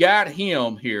you've got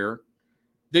him here.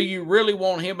 Do you really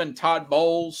want him and Todd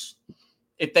Bowles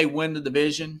if they win the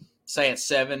division, say at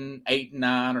 7, 8,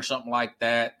 9 or something like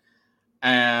that?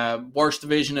 Worst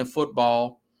division in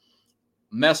football.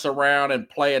 Mess around and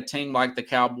play a team like the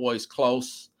Cowboys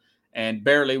close and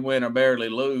barely win or barely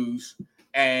lose.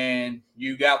 And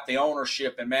you got the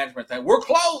ownership and management that we're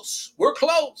close.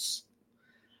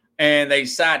 And they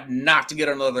decide not to get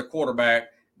another quarterback.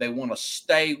 They want to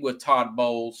stay with Todd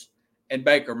Bowles and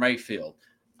Baker Mayfield.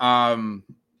 I'm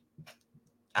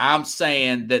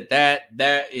saying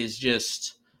that is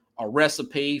just a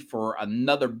recipe for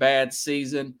another bad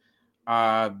season.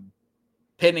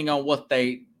 Depending on what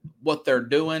they're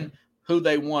doing, who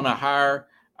they want to hire,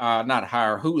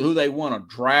 who they want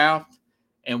to draft,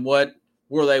 and where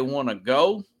they want to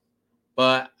go.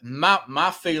 But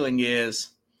my feeling is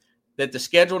that the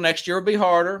schedule next year will be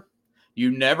harder.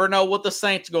 You never know what the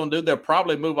Saints are going to do. They'll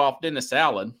probably move off Dennis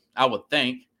Allen, I would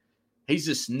think. He's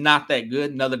just not that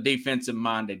good. Another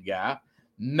defensive-minded guy.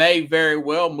 May very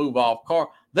well move off Carr.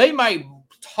 They may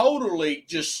totally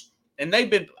just – and they've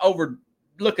been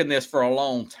overlooking this for a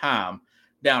long time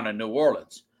down in New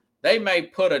Orleans. They may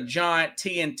put a giant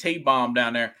TNT bomb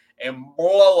down there and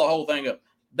blow the whole thing up.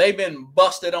 They've been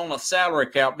busted on a salary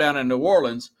cap down in New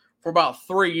Orleans for about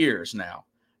 3 years now.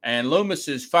 And Loomis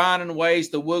is finding ways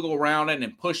to wiggle around it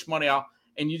and push money off.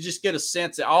 And you just get a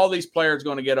sense that all these players are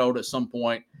going to get old at some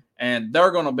point, and they're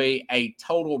going to be a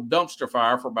total dumpster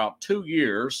fire for about 2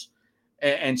 years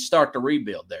and start to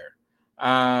rebuild there.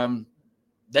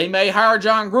 They may hire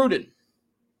John Gruden.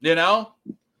 You know,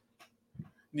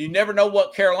 you never know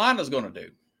what Carolina's going to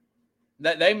do.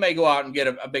 That they may go out and get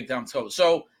a big time coach.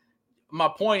 So my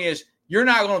point is, you're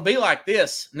not going to be like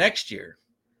this next year.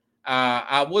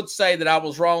 I would say that I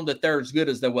was wrong that they're as good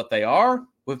as what they are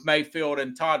with Mayfield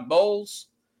and Todd Bowles,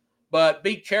 but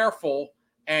be careful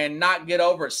and not get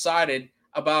overexcited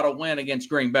about a win against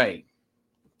Green Bay.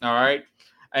 All right.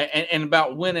 And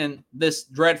about winning this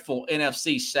dreadful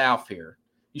NFC South here.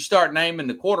 You start naming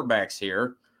the quarterbacks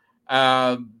here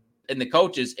and the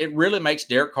coaches, it really makes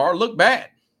Derek Carr look bad.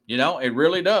 You know, it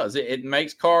really does. It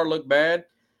makes Carr look bad.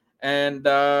 And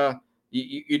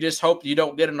you just hope you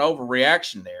don't get an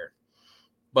overreaction there.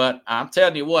 But I'm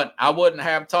telling you what, I wouldn't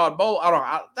have Todd Bowles.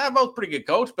 They're both pretty good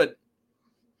coach, but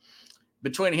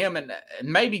between him and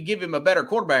maybe give him a better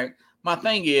quarterback, my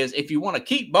thing is, if you want to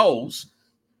keep Bowles,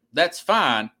 that's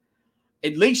fine.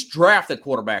 At least draft a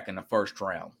quarterback in the first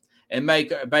round and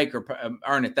make Baker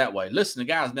earn it that way. Listen, the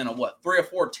guy's been on 3 or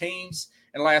 4 teams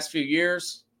in the last few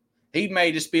years. He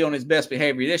may just be on his best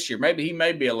behavior this year. Maybe he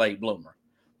may be a late bloomer,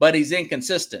 but he's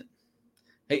inconsistent.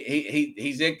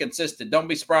 He's inconsistent. Don't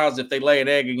be surprised if they lay an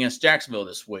egg against Jacksonville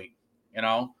this week. You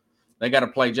know, they got to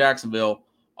play Jacksonville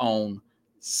on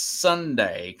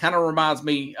Sunday. Kind of reminds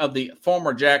me of the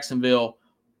former Jacksonville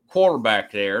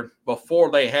quarterback there before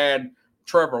they had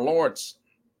Trevor Lawrence.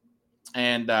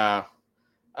 And a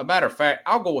matter of fact,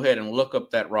 I'll go ahead and look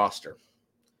up that roster.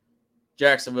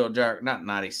 Jacksonville, not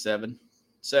 97,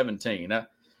 17.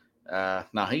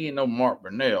 No, he ain't no Mark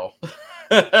Brunell.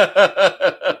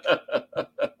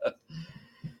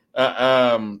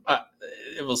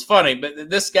 It was funny, but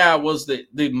this guy was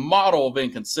the model of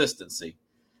inconsistency.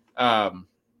 I'm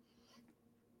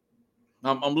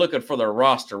looking for their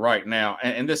roster right now,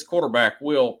 and this quarterback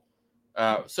will,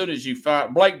 as soon as you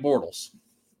find Blake Bortles,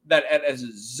 that is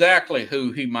exactly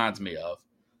who he reminds me of.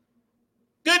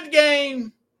 Good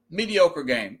game, mediocre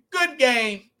game. Good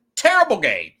game, terrible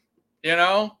game. You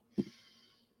know?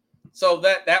 So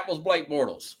that was Blake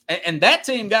Bortles. And that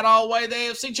team got all the way to the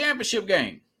AFC Championship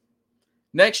game.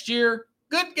 Next year,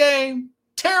 good game,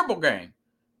 terrible game.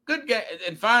 Good game.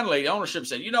 And finally, ownership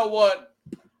said, you know what?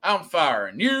 I'm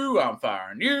firing you.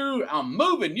 I'm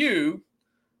moving you.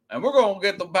 And we're going to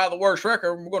get by the worst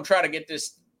record. We're going to try to get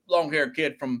this long-haired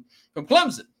kid from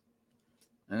Clemson.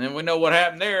 And then we know what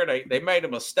happened there. They made a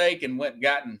mistake and went and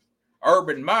gotten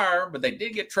Urban Meyer, but they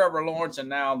did get Trevor Lawrence, and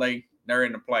now they're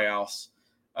in the playoffs,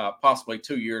 possibly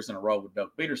 2 years in a row with Doug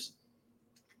Peterson.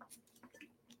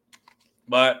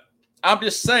 But I'm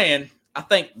just saying, I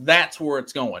think that's where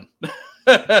it's going.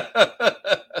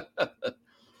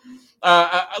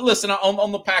 Listen,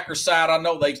 on the Packers side, I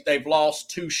know they've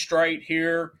lost 2 straight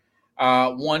here.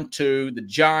 1 to the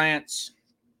Giants.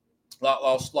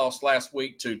 Lost last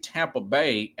week to Tampa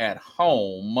Bay at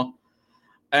home.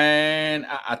 And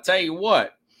I tell you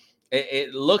what,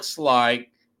 it looks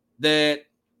like that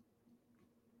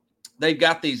they've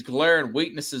got these glaring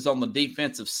weaknesses on the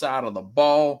defensive side of the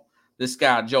ball. This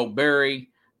guy, Joe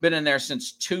Barry, been in there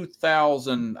since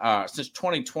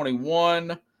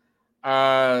 2021.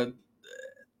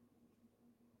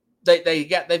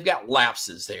 They've got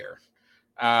lapses there.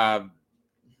 I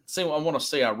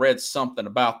read something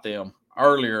about them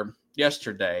earlier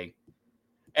yesterday,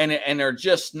 and they're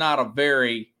just not a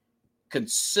very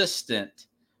consistent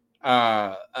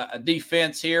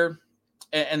defense here.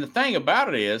 And the thing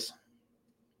about it is,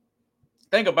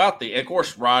 of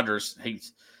course, Rodgers,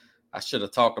 I should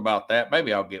have talked about that.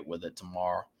 Maybe I'll get with it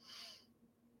tomorrow.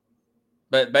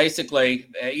 But basically,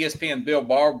 ESPN Bill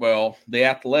Bardwell, The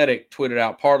Athletic, tweeted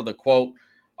out part of the quote.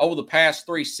 Over the past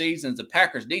 3 seasons, the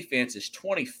Packers defense is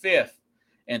 25th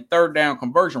in third down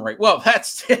conversion rate. Well,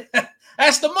 that's the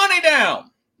money down,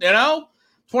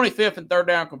 25th in third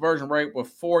down conversion rate with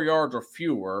 4 yards or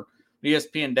fewer.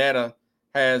 ESPN data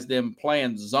has them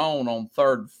playing zone on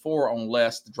third, 4 on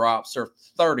less drops. They're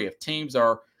 30th. Teams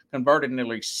are converted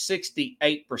nearly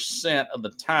 68% of the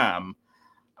time.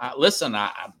 Listen, I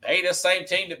hate the same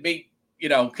team that beat,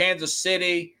 Kansas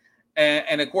City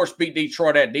and of course, beat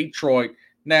Detroit at Detroit.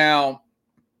 Now,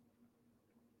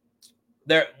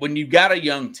 when you got a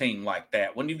young team like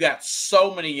that, when you've got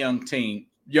so many young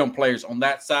players on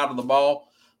that side of the ball,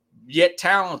 yet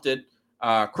talented,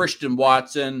 Christian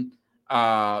Watson,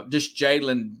 just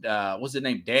Jalen, what's his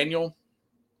name, Daniel,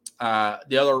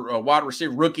 the other wide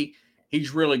receiver rookie,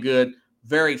 he's really good,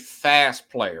 very fast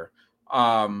player.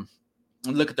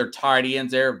 Look at their tight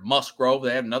ends there, Musgrove.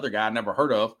 They have another guy I never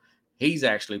heard of. He's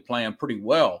actually playing pretty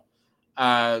well.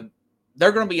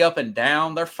 They're going to be up and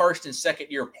down. They're first and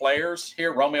second year players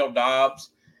here, Romeo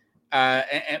Dobbs.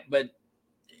 But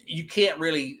you can't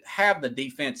really have the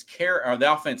defense or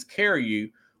the offense carry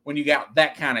you when you got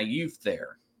that kind of youth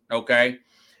there. Okay.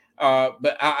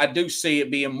 But I do see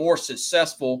it being more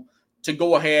successful to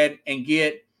go ahead and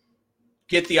get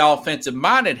the offensive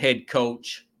minded head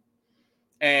coach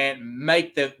and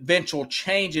make the eventual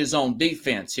changes on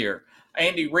defense here.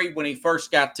 Andy Reid, when he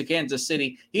first got to Kansas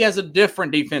City, he has a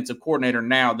different defensive coordinator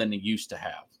now than he used to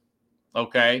have.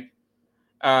 Okay?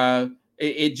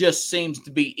 It just seems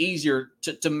to be easier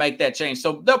to make that change.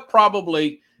 So they'll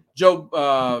probably,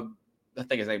 I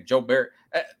think his name, Joe Barry.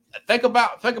 Think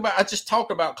about, I just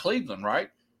talked about Cleveland, right?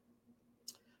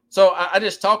 So I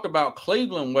just talked about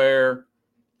Cleveland where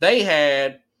they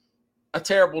had a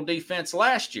terrible defense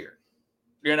last year.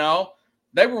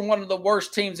 They were one of the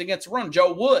worst teams against the run.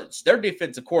 Joe Woods, their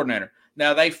defensive coordinator.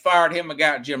 Now, they fired him and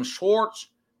got Jim Schwartz.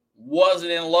 Wasn't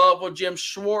in love with Jim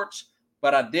Schwartz,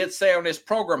 but I did say on this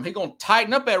program, he's going to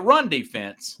tighten up that run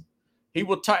defense. He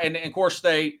will tighten. And, of course,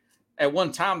 at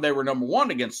one time, they were number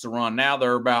 1 against the run. Now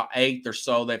they're about 8th or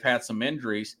so. They've had some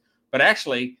injuries. But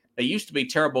actually, they used to be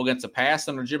terrible against the pass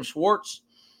under Jim Schwartz.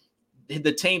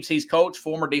 The teams he's coached,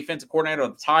 former defensive coordinator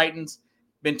of the Titans,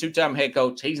 been 2-time head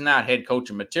coach. He's not head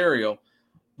coaching material.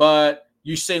 But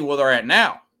you've seen where they're at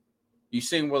now.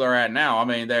 I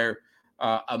mean, they're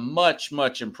a much,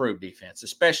 much improved defense,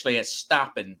 especially at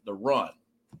stopping the run,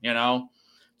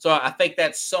 So I think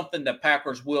that's something that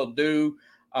Packers will do.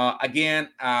 Again,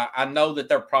 I know that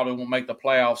they probably won't make the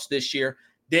playoffs this year.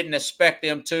 Didn't expect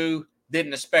them to.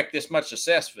 Didn't expect this much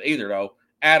success either, though.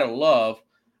 Out of love,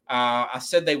 I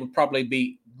said they would probably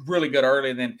be really good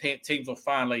early, and then teams will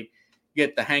finally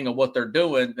get the hang of what they're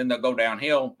doing, then they'll go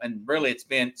downhill. And really, it's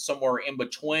been somewhere in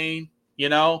between,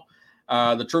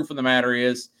 The truth of the matter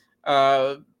is,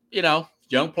 young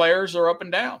players are up and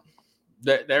down.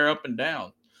 They're up and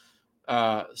down.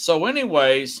 So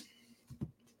anyways,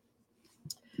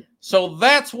 So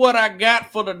that's what I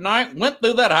got for tonight. Went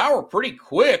through that hour pretty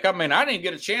quick. I mean, I didn't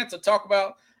get a chance to talk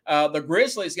about the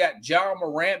Grizzlies got Ja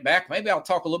Morant back. Maybe I'll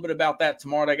talk a little bit about that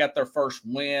tomorrow. They got their first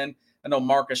win. I know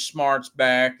Marcus Smart's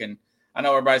back, and I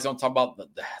know everybody's going to talk about the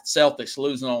Celtics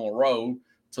losing on the road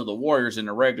to the Warriors in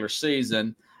the regular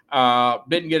season.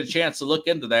 Didn't get a chance to look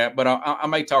into that, but I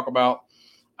may talk about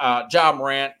Ja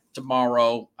Morant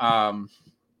tomorrow.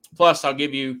 Plus, I'll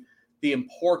give you the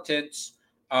importance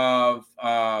of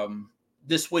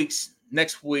this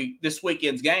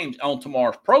weekend's games on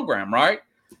tomorrow's program, right?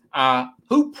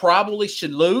 Who probably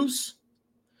should lose?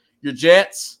 Your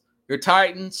Jets, your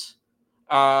Titans.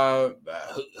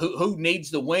 Who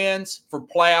needs the wins for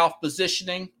playoff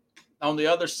positioning on the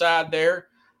other side there?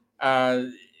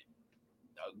 San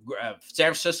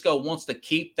Francisco wants to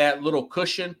keep that little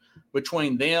cushion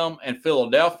between them and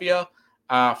Philadelphia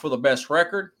for the best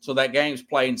record. So that game's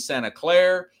played in Santa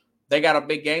Clara. They got a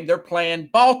big game. They're playing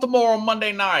Baltimore on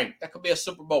Monday night. That could be a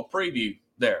Super Bowl preview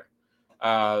there.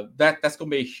 That's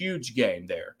going to be a huge game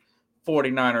there.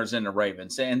 49ers and the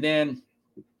Ravens. And then,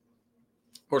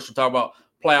 of course, we'll talk about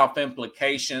playoff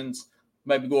implications,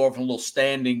 maybe go over a little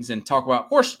standings and talk about, of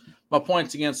course, my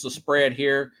points against the spread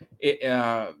here.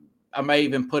 I may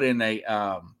even put in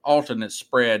a alternate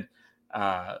spread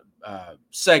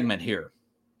segment here,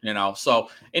 So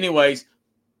anyways,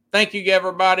 thank you,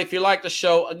 everybody. If you like the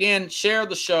show, again, share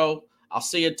the show. I'll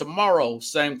see you tomorrow,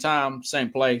 same time, same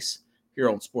place here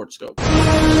on Sports Scope.